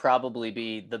 that would probably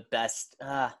be the best.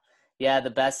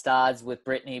 The best odds, with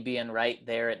Brittany being right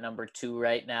there at number 2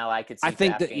 right now. I could see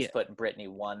DraftKings putting Brittany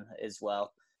 1 as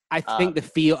well. I think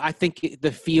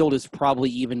the field is probably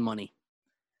even money.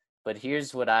 But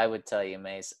here's what I would tell you,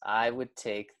 Mace. I would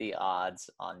take the odds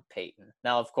on Peyton.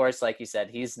 Now, of course, like you said,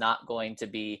 he's not going to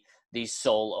be the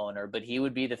sole owner, but he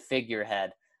would be the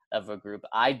figurehead of a group.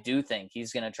 I do think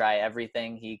he's going to try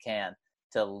everything he can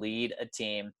to lead a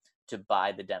team to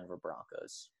buy the Denver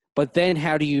Broncos. But then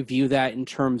how do you view that in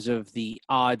terms of the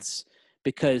odds?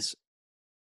 Because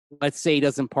let's say he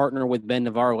doesn't partner with Ben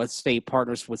Navarro. Let's say he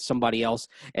partners with somebody else,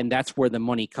 and that's where the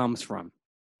money comes from.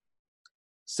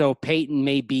 So Peyton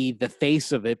may be the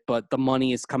face of it, but the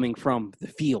money is coming from the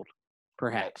field,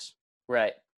 perhaps.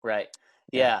 Right.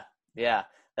 Yeah.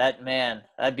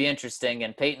 That'd be interesting.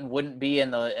 And Peyton wouldn't be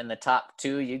in the top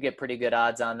 2. You get pretty good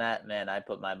odds on that, man. I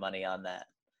put my money on that.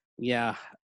 Yeah,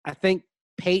 I think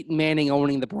Peyton Manning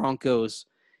owning the Broncos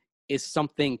is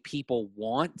something people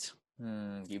want.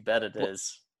 You bet it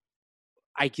is.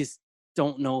 I just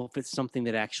don't know if it's something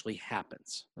that actually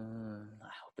happens. I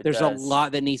hope it There's does. a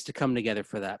lot that needs to come together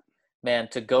for that. Man,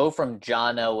 to go from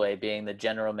John Elway being the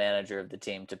general manager of the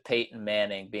team to Peyton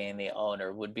Manning being the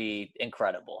owner would be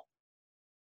incredible.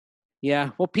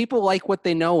 Yeah, well, people like what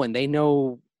they know, and they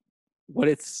know what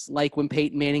it's like when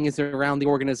Peyton Manning is around the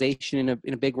organization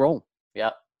in a big role.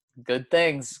 Yep. Good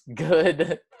things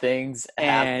happen.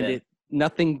 And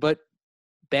nothing but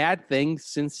bad things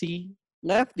since he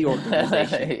left the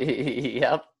organization.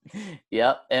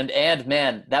 Yep. And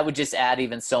man, that would just add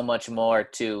even so much more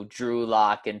to Drew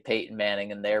Lock and Peyton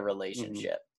Manning and their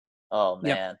relationship. Oh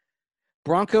man. Yep.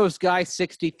 Broncos guy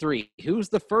 63. Who's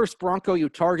the first Bronco you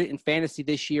target in fantasy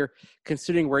this year,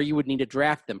 considering where you would need to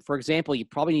draft them? For example, you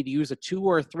probably need to use a 2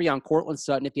 or a 3 on Courtland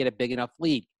Sutton if you had a big enough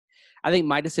league. I think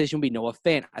my decision would be Noah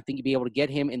Fant. I think you'd be able to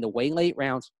get him in the way late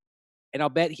rounds, and I'll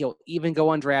bet he'll even go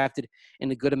undrafted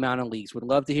in a good amount of leagues. Would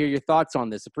love to hear your thoughts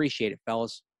on this. Appreciate it,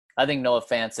 fellas. I think Noah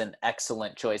Fant's an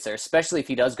excellent choice there, especially if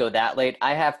he does go that late.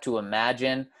 I have to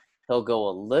imagine he'll go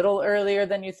a little earlier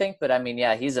than you think, but I mean,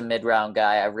 yeah, he's a mid-round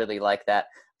guy. I really like that.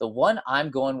 The one I'm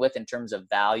going with in terms of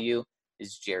value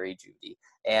is Jerry Jeudy.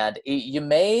 And you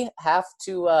may have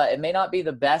to, it may not be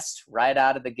the best right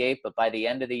out of the gate, but by the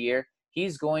end of the year,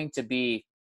 he's going to be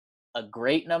a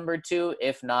great number 2,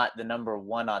 if not the number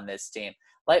 1 on this team.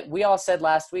 Like we all said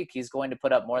last week, he's going to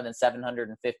put up more than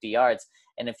 750 yards.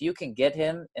 And if you can get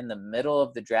him in the middle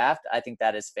of the draft, I think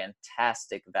that is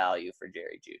fantastic value for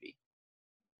Jerry Jeudy.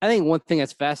 I think one thing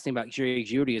that's fascinating about Jerry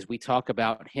Jeudy is we talk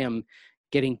about him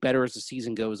getting better as the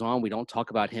season goes on. We don't talk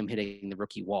about him hitting the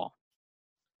rookie wall.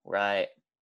 Right.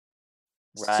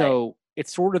 So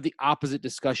it's sort of the opposite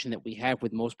discussion that we have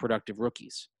with most productive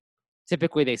rookies.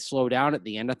 Typically, they slow down at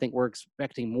the end. I think we're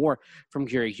expecting more from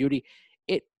Jerry Jeudy.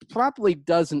 It probably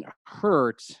doesn't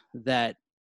hurt that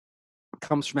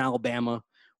comes from Alabama,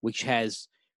 which has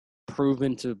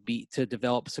proven to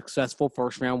develop successful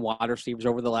first-round wide receivers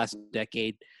over the last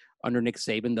decade under Nick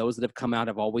Saban. Those that have come out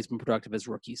have always been productive as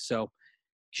rookies. So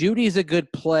Jeudy is a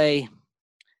good play.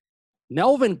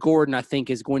 Melvin Gordon, I think,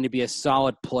 is going to be a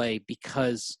solid play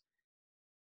because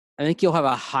I think he'll have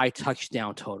a high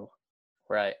touchdown total.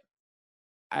 Right.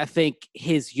 I think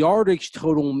his yardage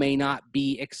total may not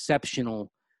be exceptional,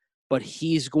 but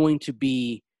he's going to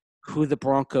be who the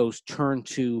Broncos turn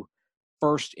to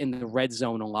first in the red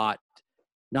zone a lot,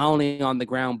 not only on the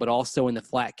ground, but also in the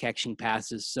flat catching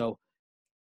passes. So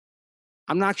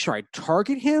I'm not sure I'd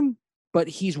target him, but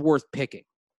he's worth picking.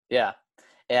 Yeah.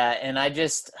 Yeah, and I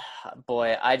just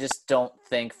don't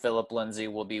think Phillip Lindsay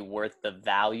will be worth the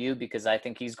value because I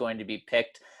think he's going to be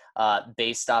picked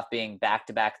based off being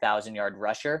back-to-back 1,000-yard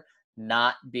rusher,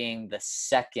 not being the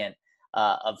second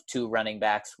of 2 running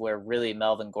backs where really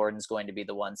Melvin Gordon's going to be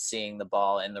the one seeing the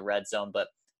ball in the red zone. But,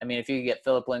 I mean, if you get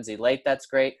Phillip Lindsay late, that's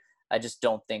great. I just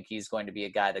don't think he's going to be a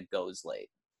guy that goes late.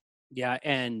 Yeah,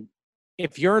 and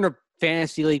if you're in a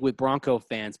fantasy league with Bronco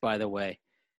fans, by the way,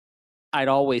 I'd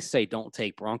always say don't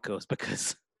take Broncos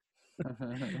because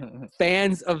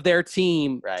fans of their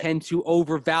team tend to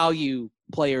overvalue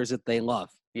players that they love.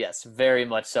 Yes, very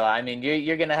much so. I mean,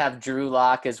 you're going to have Drew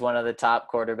Lock as one of the top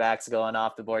quarterbacks going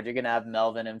off the board. You're going to have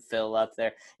Melvin and Phil up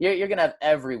there. You're going to have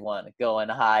everyone going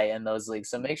high in those leagues.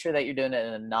 So make sure that you're doing it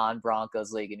in a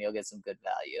non-Broncos league, and you'll get some good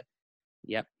value.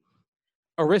 Yep.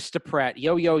 Aristoprat,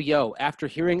 yo. After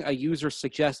hearing a user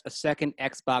suggest a second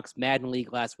Xbox Madden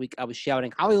League last week, I was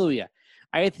shouting, hallelujah.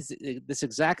 I had this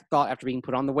exact thought after being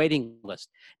put on the waiting list.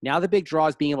 Now the big draw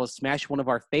is being able to smash one of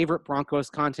our favorite Broncos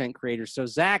content creators. So,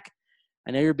 Zach,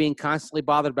 I know you're being constantly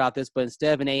bothered about this, but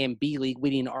instead of an A and B league,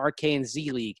 we need an RK and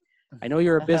Z league. I know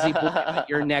you're a busy boy, but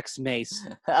you're next, Mace.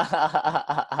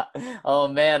 Oh,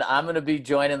 man, I'm going to be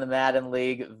joining the Madden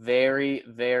League very,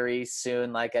 very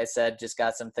soon. Like I said, just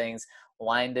got some things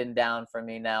winding down for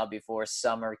me now before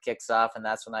summer kicks off, and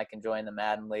that's when I can join the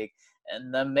Madden League.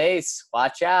 And the Mace,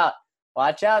 watch out.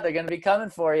 Watch out. They're going to be coming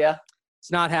for you.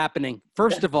 It's not happening.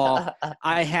 First of all,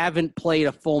 I haven't played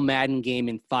a full Madden game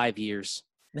in 5 years.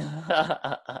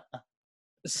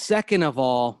 Second of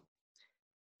all,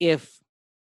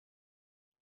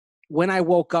 when I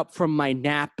woke up from my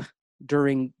nap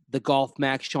during the golf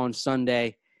match on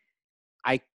Sunday,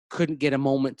 I couldn't get a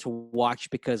moment to watch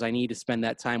because I need to spend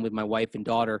that time with my wife and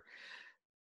daughter.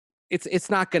 It's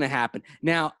not going to happen.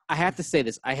 Now, I have to say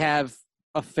this. I have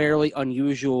a fairly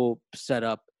unusual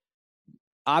setup.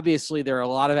 Obviously, there are a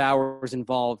lot of hours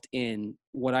involved in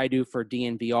what I do for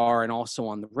DNVR and also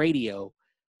on the radio,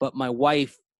 but my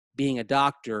wife, being a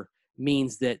doctor,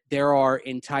 means that there are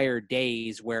entire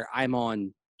days where I'm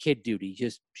on kid duty,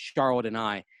 just Charlotte and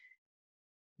I.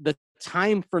 The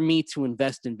time for me to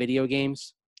invest in video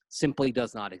games simply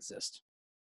does not exist.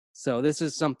 So this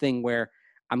is something where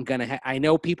I'm going to I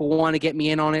know people want to get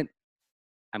me in on it.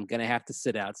 I'm going to have to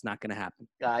sit out. It's not going to happen.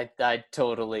 I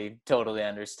totally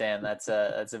understand. That's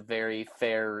a very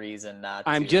fair reason not to.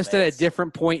 I'm just at a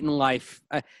different point in life.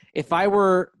 If I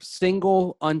were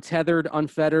single, untethered,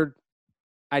 unfettered,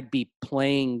 I'd be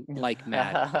playing like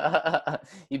Madden.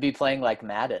 You'd be playing like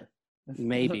Madden.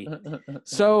 Maybe.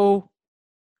 So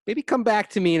maybe come back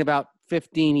to me in about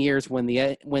 15 years when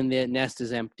the nest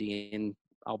is empty and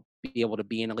I'll be able to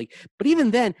be in a league. But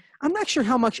even then, I'm not sure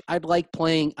how much I like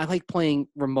playing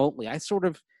remotely. I sort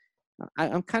of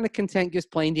I'm kind of content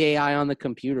just playing the AI on the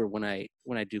computer when I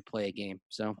do play a game.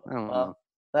 So I don't know.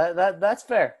 That's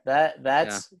fair.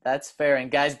 That's fair.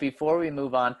 And guys, before we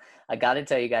move on, I got to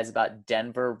tell you guys about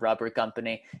Denver Rubber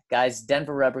Company. Guys,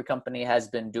 Denver Rubber Company has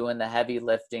been doing the heavy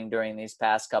lifting during these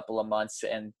past couple of months,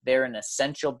 and they're an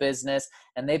essential business,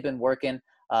 and they've been working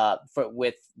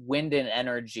with wind and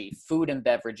energy, food and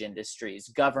beverage industries,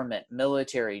 government,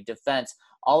 military, defense,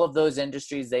 all of those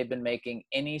industries. They've been making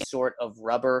any sort of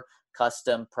rubber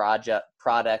custom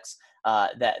products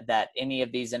that any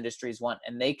of these industries want,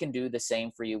 and they can do the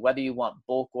same for you. Whether you want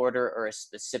bulk order or a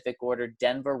specific order,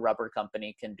 Denver Rubber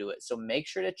Company can do it. So make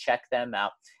sure to check them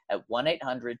out at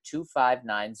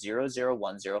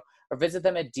 1-800-259-0010 or visit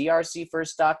them at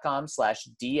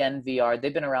drcfirst.com/DNVR.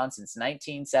 They've been around since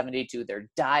 1972. They're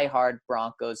diehard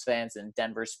Broncos fans and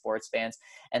Denver sports fans,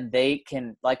 and they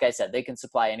can, like I said, they can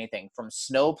supply anything from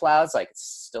snow plows, like it's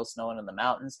still snowing in the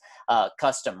mountains,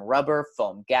 custom rubber,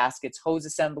 foam gaskets, hose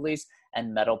assemblies,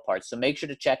 and metal parts. So make sure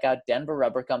to check out Denver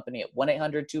Rubber Company at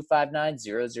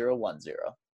 1-800-259-0010.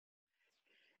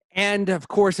 And, of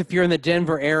course, if you're in the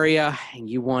Denver area and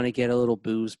you want to get a little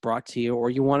booze brought to you or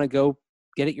you want to go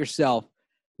get it yourself,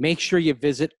 make sure you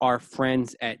visit our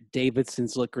friends at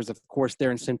Davidson's Liquors. Of course,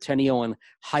 they're in Centennial and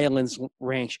Highlands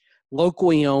Ranch,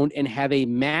 locally owned, and have a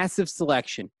massive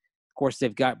selection. Of course,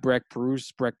 they've got Breck Brew,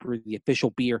 the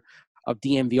official beer of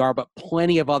DNVR, but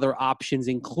plenty of other options,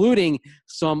 including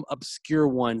some obscure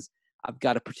ones. I've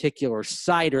got a particular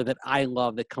cider that I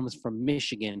love that comes from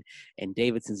Michigan, and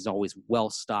Davidson's is always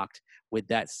well-stocked with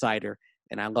that cider,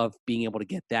 and I love being able to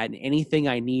get that. And anything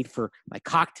I need for my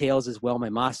cocktails as well, my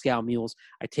Moscow mules,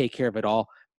 I take care of it all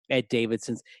at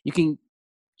Davidson's. You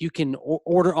can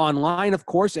order online, of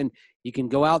course, and you can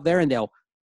go out there, and they'll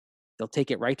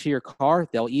take it right to your car.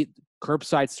 They'll eat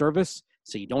curbside service,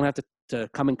 so you don't have to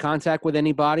come in contact with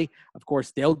anybody. Of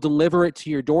course, they'll deliver it to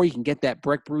your door. You can get that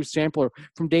Breck Brew sampler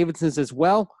from Davidson's as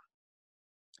well.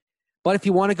 But if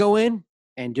you want to go in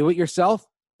and do it yourself,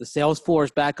 the sales floor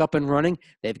is back up and running.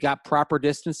 They've got proper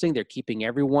distancing. They're keeping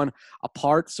everyone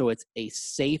apart, so it's a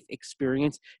safe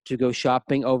experience to go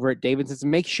shopping over at Davidson's.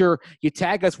 And make sure you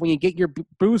tag us when you get your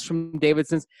brews from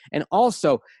Davidson's. And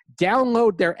also,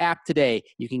 download their app today.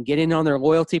 You can get in on their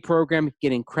loyalty program,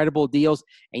 get incredible deals,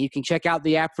 and you can check out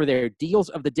the app for their deals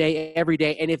of the day every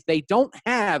day. And if they don't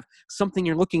have something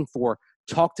you're looking for,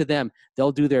 talk to them.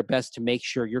 They'll do their best to make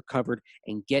sure you're covered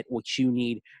and get what you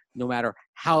need, no matter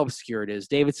how obscure it is.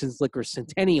 Davidson's Liquor,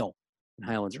 Centennial, and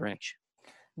Highlands Ranch.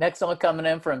 Next one coming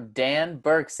in from Dan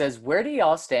Burke says, where do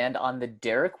y'all stand on the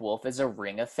Derek Wolfe as a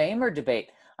Ring of Famer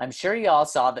debate? I'm sure y'all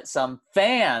saw that some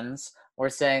fans were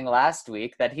saying last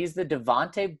week that he's the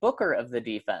Devontae Booker of the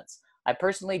defense. I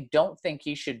personally don't think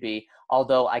he should be,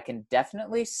 although I can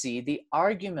definitely see the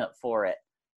argument for it.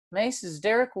 Mace, is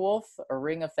Derek Wolfe a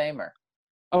Ring of Famer?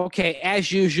 Okay,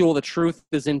 as usual, the truth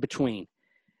is in between.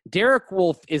 Derek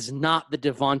Wolfe is not the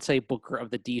Devontae Booker of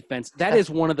the defense. That is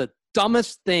one of the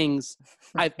dumbest things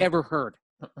I've ever heard.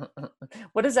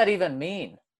 What does that even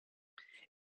mean?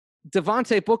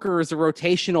 Devontae Booker is a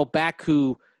rotational back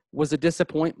who was a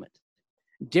disappointment.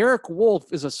 Derek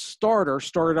Wolfe is a starter,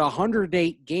 started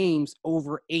 108 games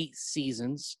over 8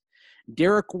 seasons.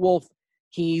 Derek Wolfe,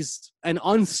 he's an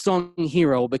unsung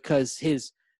hero because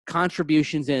his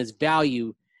contributions and his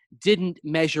value didn't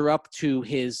measure up to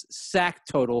his sack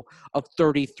total of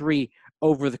 33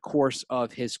 over the course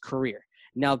of his career.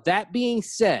 Now, that being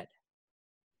said,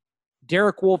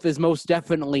 Derek Wolfe is most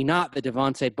definitely not the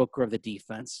Devontae Booker of the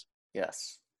defense.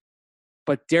 Yes.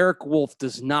 But Derek Wolfe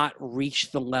does not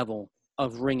reach the level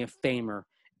of Ring of Famer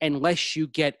unless you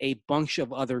get a bunch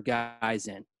of other guys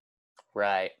in.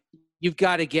 Right. You've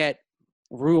got to get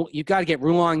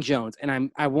Rulon Jones, and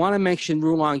I want to mention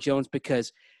Rulon Jones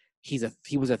because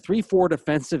he was a 3-4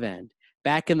 defensive end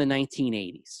back in the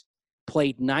 1980s.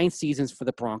 Played 9 seasons for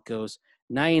the Broncos,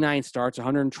 99 starts,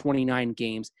 129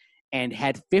 games, and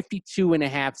had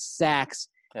 52.5 sacks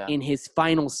in his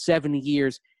final 7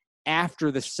 years after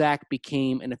the sack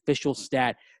became an official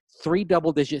stat. 3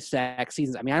 double-digit sack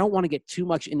seasons. I mean, I don't want to get too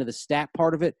much into the stat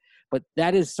part of it, but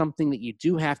that is something that you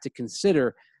do have to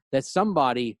consider, that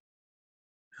somebody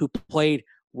who played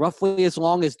roughly as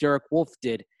long as Derek Wolfe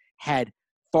did had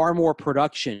far more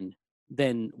production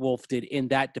than Wolfe did in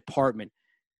that department.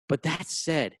 But that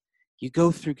said, you go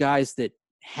through guys that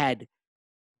had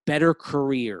better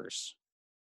careers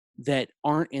that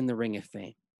aren't in the Ring of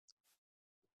Fame.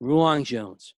 Rulon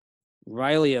Jones,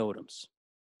 Riley Odoms,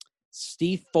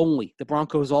 Steve Foley, the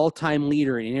Broncos' all-time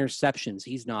leader in interceptions.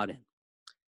 He's not in.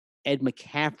 Ed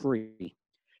McCaffrey,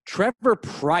 Trevor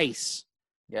Price,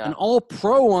 an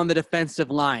all-pro on the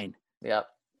defensive line. Yep.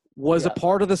 was a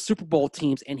part of the Super Bowl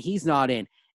teams, and he's not in.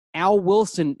 Al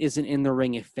Wilson isn't in the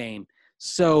Ring of Fame.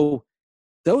 So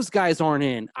those guys aren't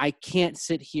in. I can't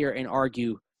sit here and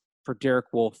argue for Derek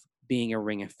Wolfe being a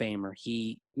Ring of Famer.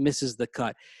 He misses the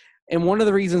cut. And one of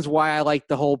the reasons why I like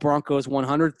the whole Broncos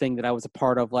 100 thing that I was a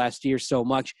part of last year so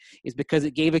much is because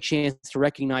it gave a chance to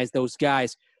recognize those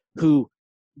guys who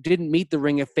didn't meet the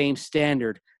Ring of Fame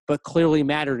standard, but clearly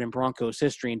mattered in Broncos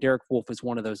history. And Derek Wolfe is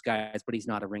one of those guys, but he's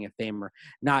not a Ring of Famer.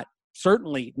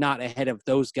 Certainly not ahead of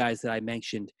those guys that I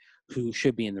mentioned who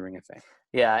should be in the Ring of Fame.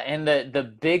 Yeah, and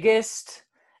the biggest,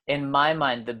 in my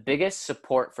mind, the biggest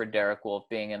support for Derek Wolfe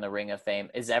being in the Ring of Fame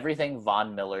is everything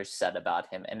Von Miller said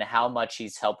about him and how much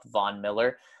he's helped Von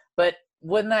Miller. But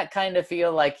wouldn't that kind of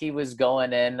feel like he was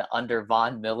going in under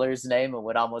Von Miller's name? It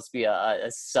would almost be a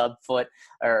subfoot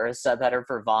or a subheader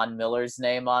for Von Miller's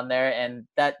name on there. And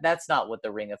that's not what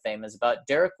the Ring of Fame is about.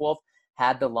 Derek Wolfe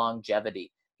had the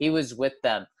longevity. He was with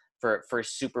them for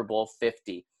Super Bowl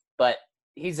 50. But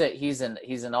he's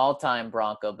an all-time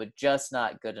Bronco, but just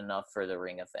not good enough for the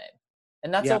Ring of Fame.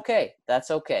 And that's okay.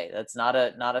 That's okay. That's not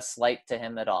a slight to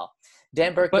him at all.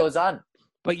 Dan Burke goes on.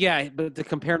 But to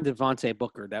compare him to Devontae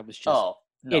Booker, that was just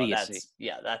idiocy.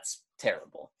 That's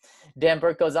terrible. Dan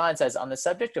Burke goes on and says, on the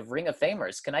subject of Ring of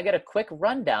Famers, can I get a quick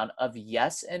rundown of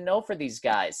yes and no for these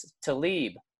guys?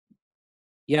 Talib.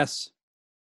 Yes.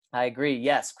 I agree.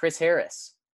 Yes. Chris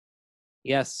Harris.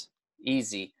 Yes.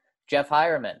 Easy. Jeff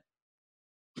Hireman.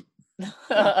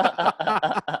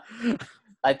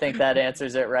 I think that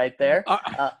answers it right there.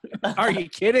 Are you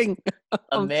kidding?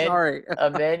 I'm sorry.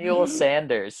 Emmanuel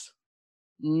Sanders.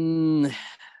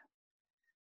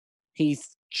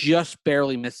 He's just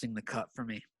barely missing the cut for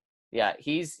me. Yeah,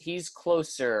 he's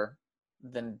closer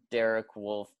than Derek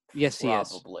Wolfe. Yes,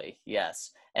 probably. He is.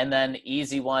 Yes. And then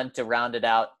easy one to round it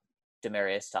out,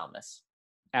 Demaryius Thomas.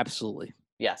 Absolutely.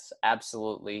 Yes,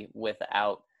 absolutely,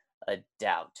 without a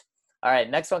doubt. All right,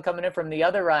 next one coming in from the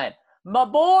other Ryan. My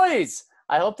boys!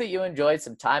 I hope that you enjoyed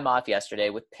some time off yesterday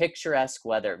with picturesque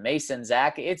weather. Mason,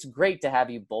 Zach, it's great to have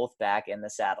you both back in the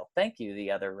saddle. Thank you,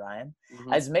 the other Ryan.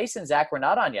 Mm-hmm. As Mason, Zach were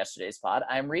not on yesterday's pod,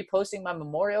 I'm reposting my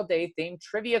Memorial Day themed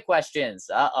trivia questions.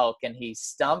 Can he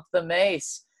stump the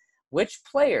Mace? Which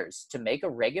players to make a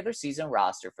regular season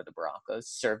roster for the Broncos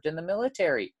served in the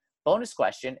military? Bonus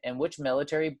question, and which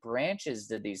military branches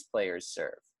did these players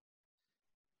serve?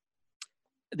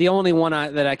 The only one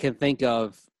that I can think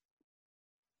of,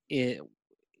 the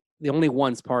only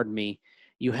ones, pardon me,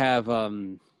 you have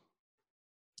Ben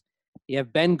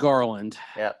Garland.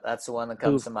 Yeah, that's the one that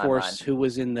comes to my mind. Who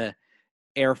was in the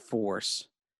Air Force.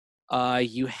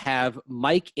 You have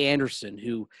Mike Anderson,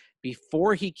 who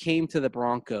before he came to the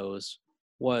Broncos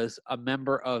was a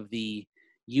member of the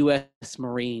U.S.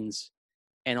 Marines.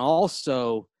 And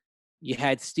also you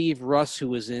had Steve Russ, who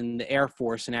was in the Air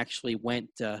Force and actually went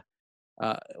to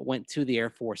the Air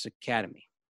Force Academy.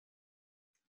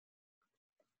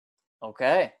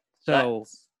 Okay. So,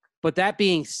 but that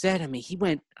being said, I mean, he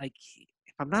went, like,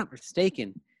 if I'm not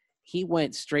mistaken, he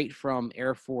went straight from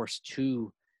Air Force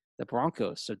to the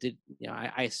Broncos. So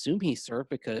I assume he served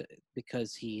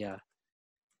because he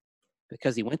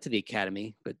went to the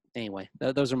academy. But anyway,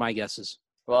 those are my guesses.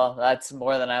 Well, that's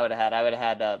more than I would have had. I would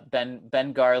have had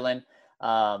Ben Garland.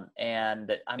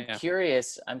 And I'm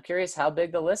curious how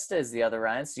big the list is, the other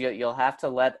Ryan. So you'll have to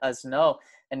let us know.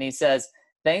 And he says,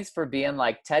 thanks for being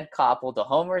like Ted Koppel to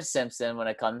Homer Simpson when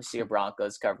it comes to your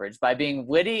Broncos coverage by being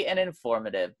witty and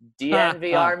informative.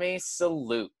 DNVR me,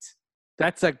 salute.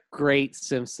 That's a great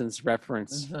Simpsons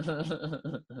reference.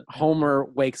 Homer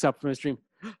wakes up from his dream.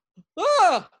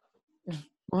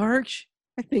 Marge,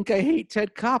 I think I hate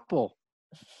Ted Koppel.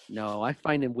 No, I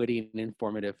find him witty and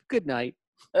informative. Good night.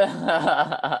 Or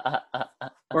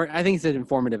I think he said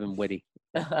informative and witty.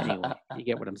 Anyway, you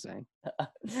get what I'm saying.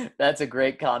 That's a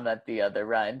great comment, the other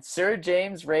Ryan. Sir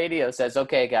James Radio says,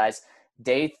 okay, guys,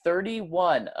 day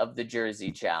 31 of the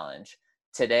Jersey Challenge.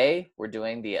 Today, we're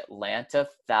doing the Atlanta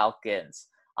Falcons.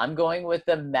 I'm going with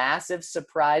the massive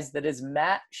surprise that is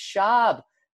Matt Schaub.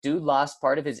 Dude lost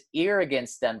part of his ear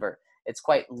against Denver. It's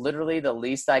quite literally the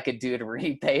least I could do to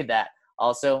repay that.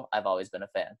 Also, I've always been a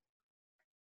fan.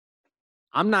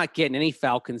 I'm not getting any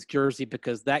Falcons jersey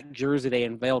because that jersey they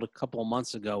unveiled a couple of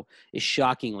months ago is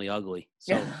shockingly ugly.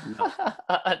 So, no.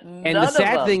 And the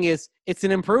sad thing is, it's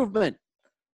an improvement.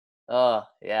 Oh,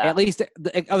 yeah. At least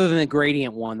other than the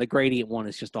gradient one. The gradient one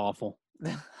is just awful.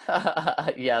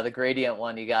 Yeah, the gradient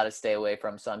one you got to stay away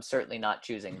from, so I'm certainly not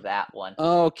choosing that one.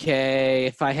 Okay,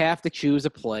 if I have to choose a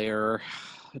player,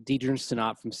 Deidre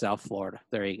Sinot from South Florida.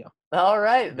 There you go. All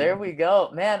right, there we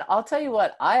go. Man, I'll tell you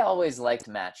what, I always liked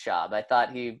Matt Schaub. I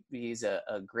thought he's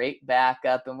a great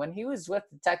backup. And when he was with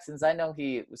the Texans, I know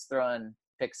he was throwing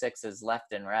pick sixes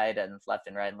left and right and left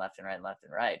and right and left and right and left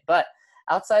and right. But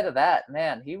outside of that,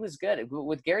 man, he was good.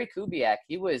 With Gary Kubiak,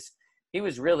 he was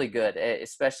really good,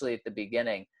 especially at the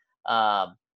beginning.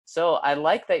 So I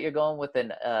like that you're going with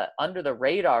an under the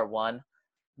radar one.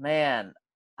 Man,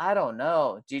 I don't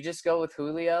know. Do you just go with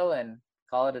Julio and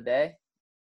call it a day?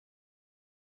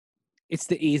 It's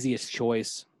the easiest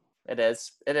choice. It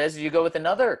is. You go with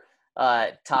another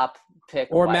top pick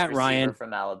or wide Matt receiver Ryan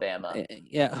from Alabama.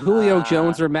 Yeah, Julio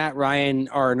Jones or Matt Ryan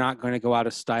are not going to go out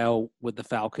of style with the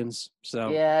Falcons. So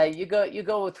yeah, you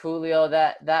go with Julio.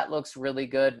 That looks really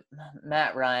good.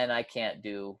 Matt Ryan, I can't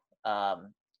do.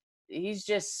 He's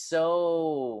just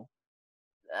so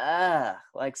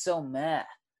so meh.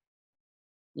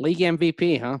 League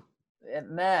MVP, huh?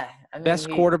 Meh. I mean, best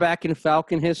quarterback in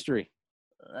Falcon history.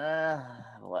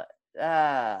 What?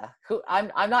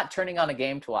 I'm not turning on a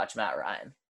game to watch Matt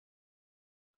Ryan.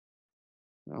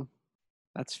 Well,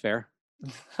 that's fair.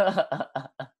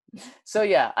 So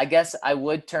yeah, I guess I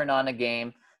would turn on a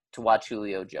game to watch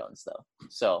Julio Jones though.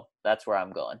 So that's where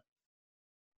I'm going.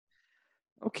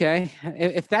 Okay,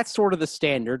 if that's sort of the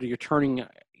standard, you're turning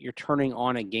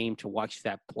on a game to watch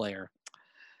that player.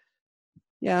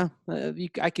 Yeah,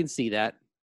 I can see that.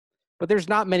 But there's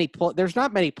not many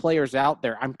players out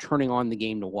there I'm turning on the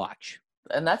game to watch.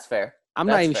 And that's fair. I'm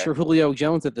not even sure Julio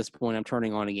Jones at this point I'm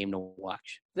turning on a game to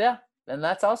watch. Yeah, and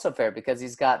that's also fair because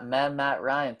he's got Matt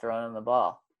Ryan throwing him the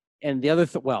ball. And the other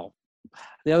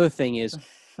thing is,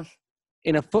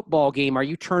 in a football game, are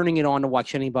you turning it on to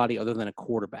watch anybody other than a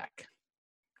quarterback?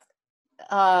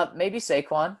 Maybe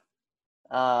Saquon.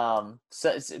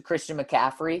 Christian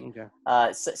McCaffrey,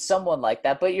 okay. Someone like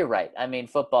that. But you're right. I mean,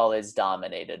 football is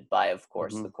dominated by, of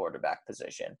course, the quarterback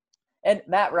position. And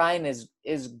Matt Ryan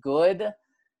is good.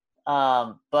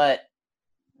 But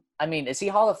I mean, is he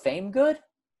Hall of Fame good?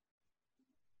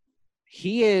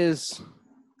 He is.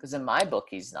 Because in my book,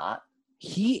 he's not.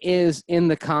 He is in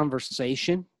the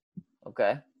conversation.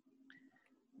 Okay.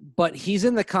 But he's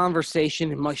in the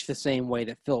conversation in much the same way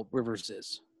that Phillip Rivers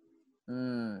is.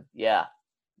 Yeah.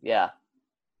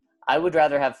 I would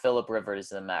rather have Phillip Rivers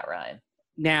than Matt Ryan.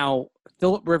 Now,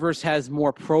 Phillip Rivers has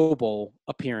more Pro Bowl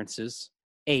appearances,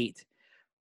 8.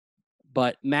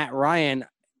 But Matt Ryan,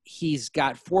 he's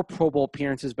got 4 Pro Bowl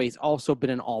appearances, but he's also been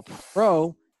an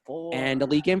All-Pro and a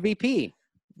league MVP.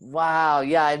 Wow.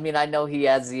 Yeah, I mean, I know he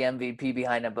has the MVP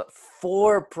behind him, but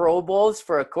 4 Pro Bowls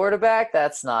for a quarterback,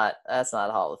 that's not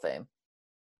Hall of Fame.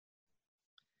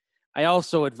 I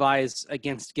also advise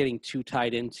against getting too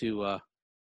tied into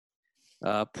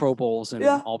Pro Bowls and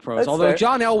All-Pros. Although fair.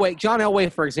 John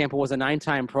Elway, for example, was a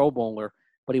 9-time Pro Bowler,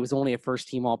 but he was only a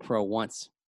first-team All-Pro once.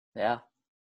 Yeah,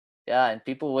 and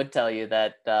people would tell you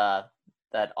that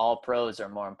All-Pros are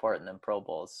more important than Pro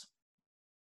Bowls.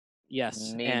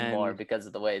 Yes. More because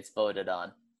of the way it's voted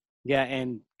on. Yeah,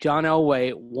 and John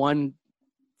Elway won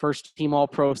first-team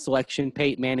All-Pro selection,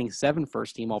 Peyton Manning 7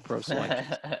 first-team All-Pro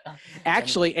selections.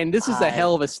 Actually, and this is a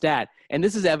hell of a stat, and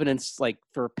this is evidence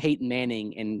for Peyton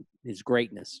Manning and his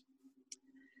greatness.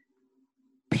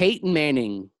 Peyton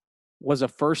Manning was a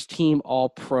first-team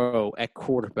All-Pro at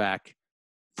quarterback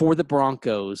for the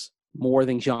Broncos more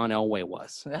than John Elway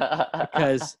was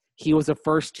because he was a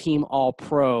first-team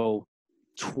All-Pro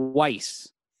twice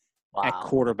at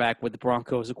quarterback with the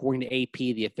Broncos, according to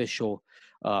AP, the official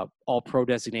All-Pro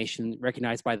designation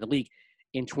recognized by the league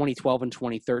in 2012 and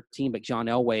 2013. But John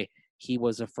Elway, he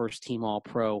was a first-team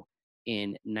All-Pro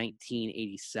in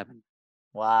 1987.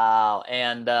 Wow.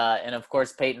 And of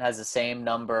course, Peyton has the same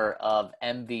number of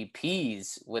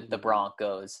MVPs with the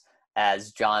Broncos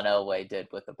as John Elway did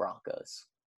with the Broncos.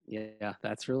 Yeah,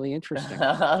 that's really interesting.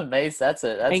 Mace, that's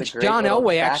a great John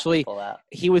Elway, fact actually, to pull out.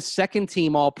 He was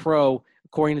second-team All-Pro,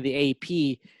 according to the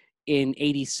AP, in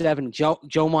 87.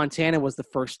 Joe Montana was the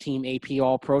first-team AP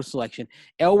All-Pro selection.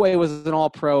 Elway was an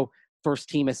All-Pro first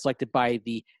team as selected by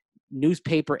the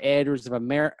Newspaper Editors of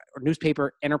America, or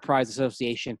Newspaper Enterprise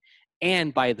Association,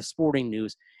 and by the Sporting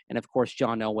News. And, of course,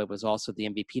 John Elway was also the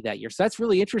MVP that year. So that's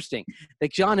really interesting.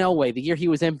 Like John Elway, the year he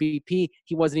was MVP,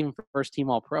 he wasn't even first-team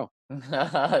All-Pro.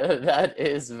 That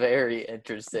is very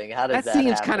interesting. How does that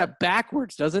seems happen? kind of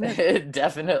backwards, doesn't it? It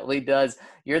definitely does.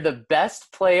 You're the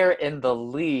best player in the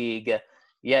league,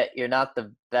 yet you're not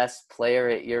the best player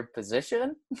at your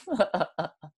position?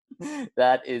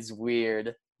 That is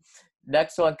weird.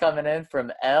 Next one coming in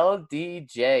from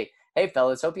LDJ. Hey,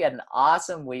 fellas, hope you had an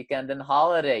awesome weekend and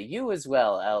holiday. You as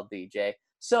well, LDJ.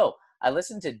 So I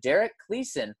listened to Derek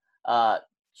Cleason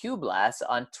Q-Blast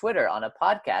on Twitter on a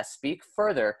podcast speak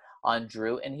further on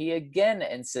Drew, and he again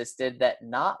insisted that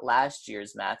not last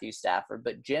year's Matthew Stafford,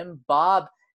 but Jim Bob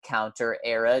counter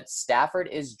era Stafford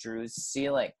is Drew's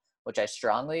ceiling, which I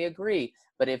strongly agree.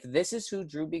 But if this is who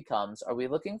Drew becomes, are we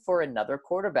looking for another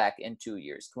quarterback in 2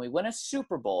 years? Can we win a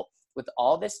Super Bowl with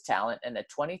all this talent in the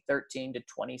 2013 to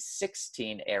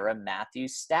 2016 era Matthew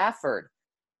Stafford?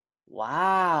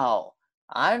 Wow.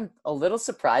 I'm a little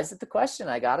surprised at the question,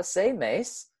 I got to say,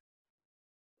 Mace.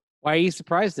 Why are you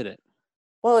surprised at it?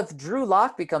 Well, if Drew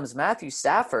Lock becomes Matthew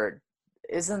Stafford,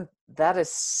 isn't that a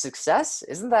success?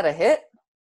 Isn't that a hit?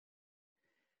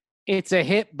 It's a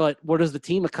hit, but what does the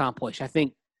team accomplish? I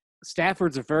think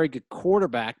Stafford's a very good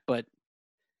quarterback, but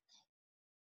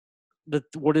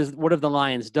what have the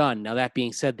Lions done? Now, that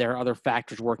being said, there are other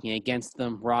factors working against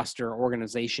them: roster,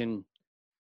 organization,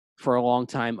 for a long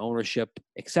time, ownership,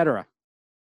 etc.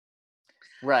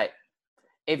 Right.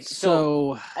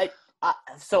 So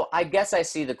I guess I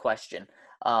see the question.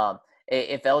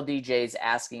 If LDJ is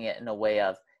asking it in a way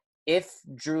of, if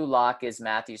Drew Lock is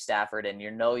Matthew Stafford and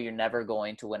you're never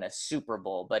going to win a Super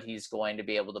Bowl, but he's going to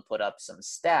be able to put up some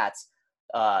stats,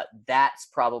 that's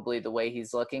probably the way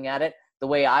he's looking at it. The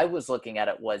way I was looking at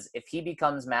it was, if he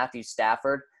becomes Matthew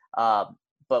Stafford,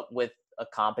 but with a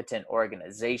competent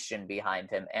organization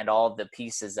behind him and all the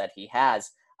pieces that he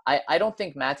has, I don't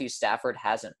think Matthew Stafford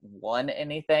hasn't won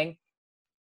anything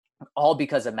all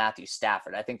because of Matthew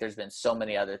Stafford. I think there's been so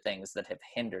many other things that have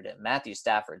hindered him. Matthew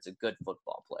Stafford's a good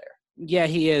football player. Yeah,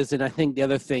 he is. And I think the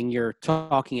other thing you're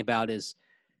talking about is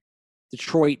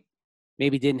Detroit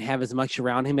maybe didn't have as much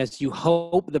around him as you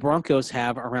hope the Broncos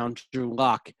have around Drew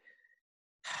Lock.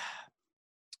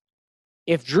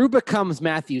 If Drew becomes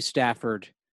Matthew Stafford,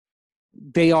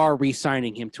 they are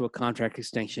re-signing him to a contract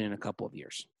extension in a couple of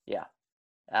years. Yeah,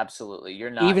 absolutely. You're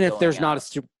not even if there's not a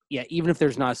Super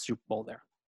Bowl there.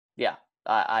 Yeah,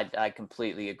 I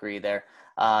completely agree there.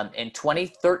 In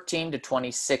 2013 to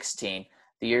 2016,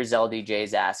 the years LDJ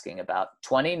is asking about,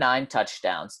 29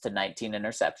 touchdowns to 19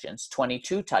 interceptions,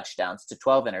 22 touchdowns to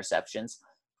 12 interceptions,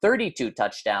 32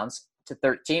 touchdowns to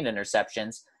 13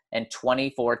 interceptions, and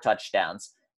 24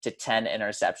 touchdowns to 10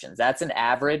 interceptions. That's an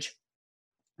average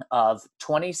of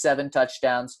 27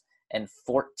 touchdowns and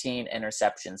 14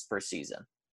 interceptions per season.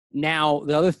 Now,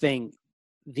 the other thing,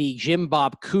 the Jim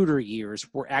Bob Cooter years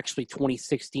were actually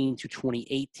 2016 to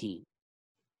 2018.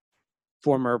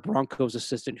 Former Broncos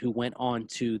assistant who went on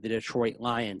to the Detroit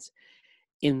Lions.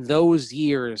 In those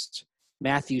years,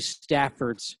 Matthew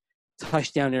Stafford's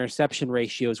touchdown interception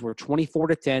ratios were 24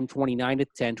 to 10, 29 to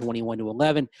 10, 21 to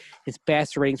 11. His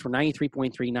passer ratings were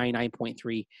 93.3,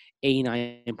 99.3,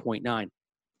 89.9. If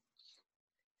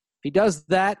he does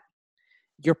that,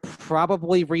 you're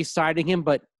probably re-signing him,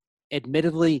 but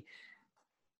admittedly,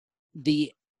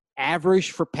 the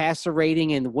average for passer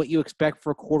rating and what you expect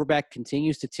for a quarterback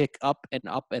continues to tick up and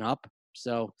up and up.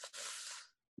 So,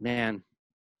 man,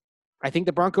 I think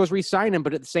the Broncos re-sign him,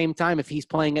 but at the same time, if he's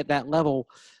playing at that level,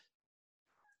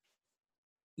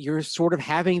 you're sort of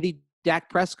having the Dak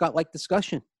Prescott-like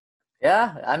discussion.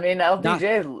 Yeah, I mean,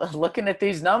 LBJ, looking at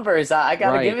these numbers, I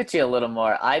got to give it to you a little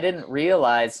more. I didn't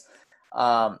realize,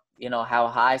 how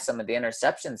high some of the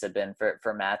interceptions have been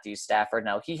for Matthew Stafford.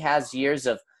 Now, he has years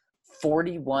of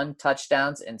 41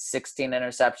 touchdowns and 16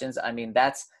 interceptions. I mean,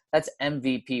 that's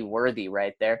MVP worthy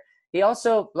right there. He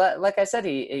also, like I said,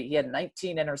 he had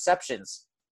 19 interceptions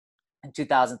in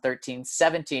 2013,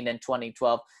 17 in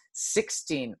 2012,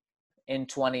 16 in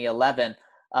 2011.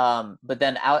 But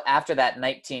then after that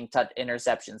 19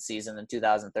 interception season in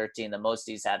 2013, the most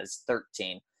he's had is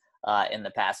 13 in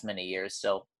the past many years.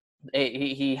 So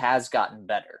he has gotten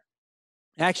better.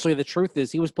 Actually, the truth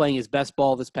is he was playing his best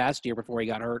ball this past year before he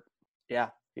got hurt. Yeah,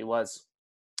 he was.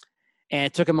 And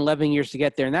it took him 11 years to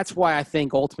get there. And that's why I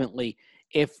think ultimately,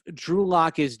 if Drew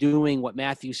Lock is doing what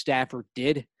Matthew Stafford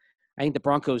did, I think the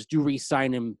Broncos do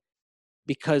re-sign him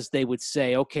because they would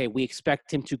say, okay, we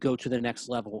expect him to go to the next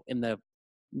level in the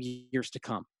years to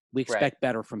come. We expect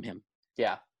better from him.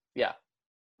 Yeah,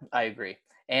 I agree.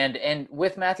 And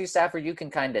with Matthew Stafford, you can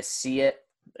kind of see it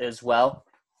as well.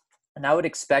 And I would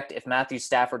expect if Matthew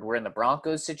Stafford were in the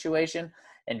Broncos situation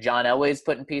and John Elway's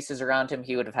putting pieces around him,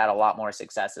 he would have had a lot more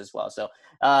success as well. So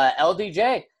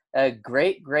LDJ, a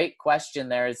great question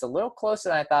there. It's a little closer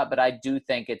than I thought, but I do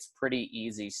think it's pretty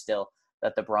easy still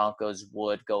that the Broncos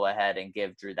would go ahead and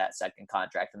give Drew that second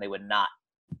contract, and they would not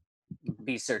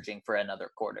be searching for another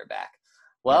quarterback.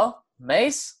 Well,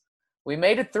 Mace, we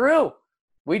made it through.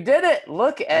 We did it.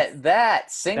 Look at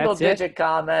that. Single-digit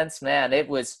comments. Man, it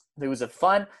was a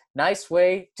fun, nice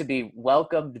way to be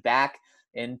welcomed back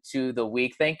into the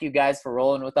week. Thank you guys for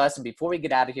rolling with us. And before we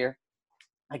get out of here,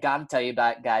 I got to tell you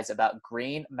about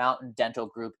Green Mountain Dental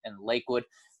Group in Lakewood.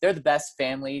 They're the best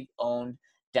family-owned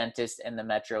dentist in the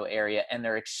metro area, and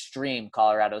they're extreme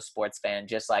Colorado sports fan,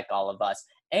 just like all of us.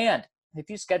 And if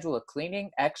you schedule a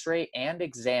cleaning, x-ray, and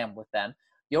exam with them,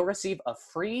 you'll receive a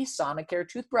free Sonicare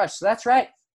toothbrush. So that's right.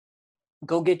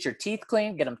 Go get your teeth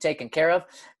cleaned, get them taken care of.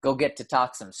 Go get to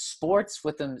talk some sports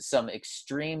with them, some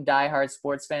extreme diehard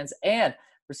sports fans, and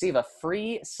receive a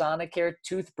free Sonicare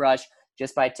toothbrush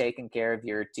just by taking care of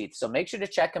your teeth. So make sure to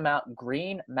check them out,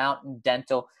 Green Mountain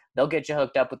Dental. They'll get you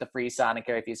hooked up with the free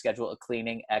Sonicare if you schedule a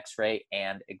cleaning, x-ray,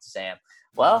 and exam.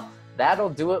 Well, that'll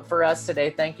do it for us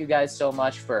today. Thank you guys so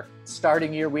much for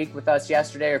starting your week with us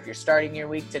yesterday, or if you're starting your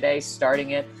week today,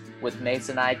 starting it with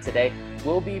Mason and I today.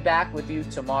 We'll be back with you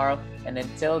tomorrow. And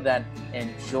until then,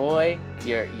 enjoy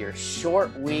your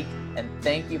short week. And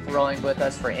thank you for rolling with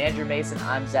us. For Andrew Mason,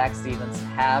 I'm Zach Stevens.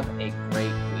 Have a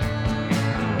great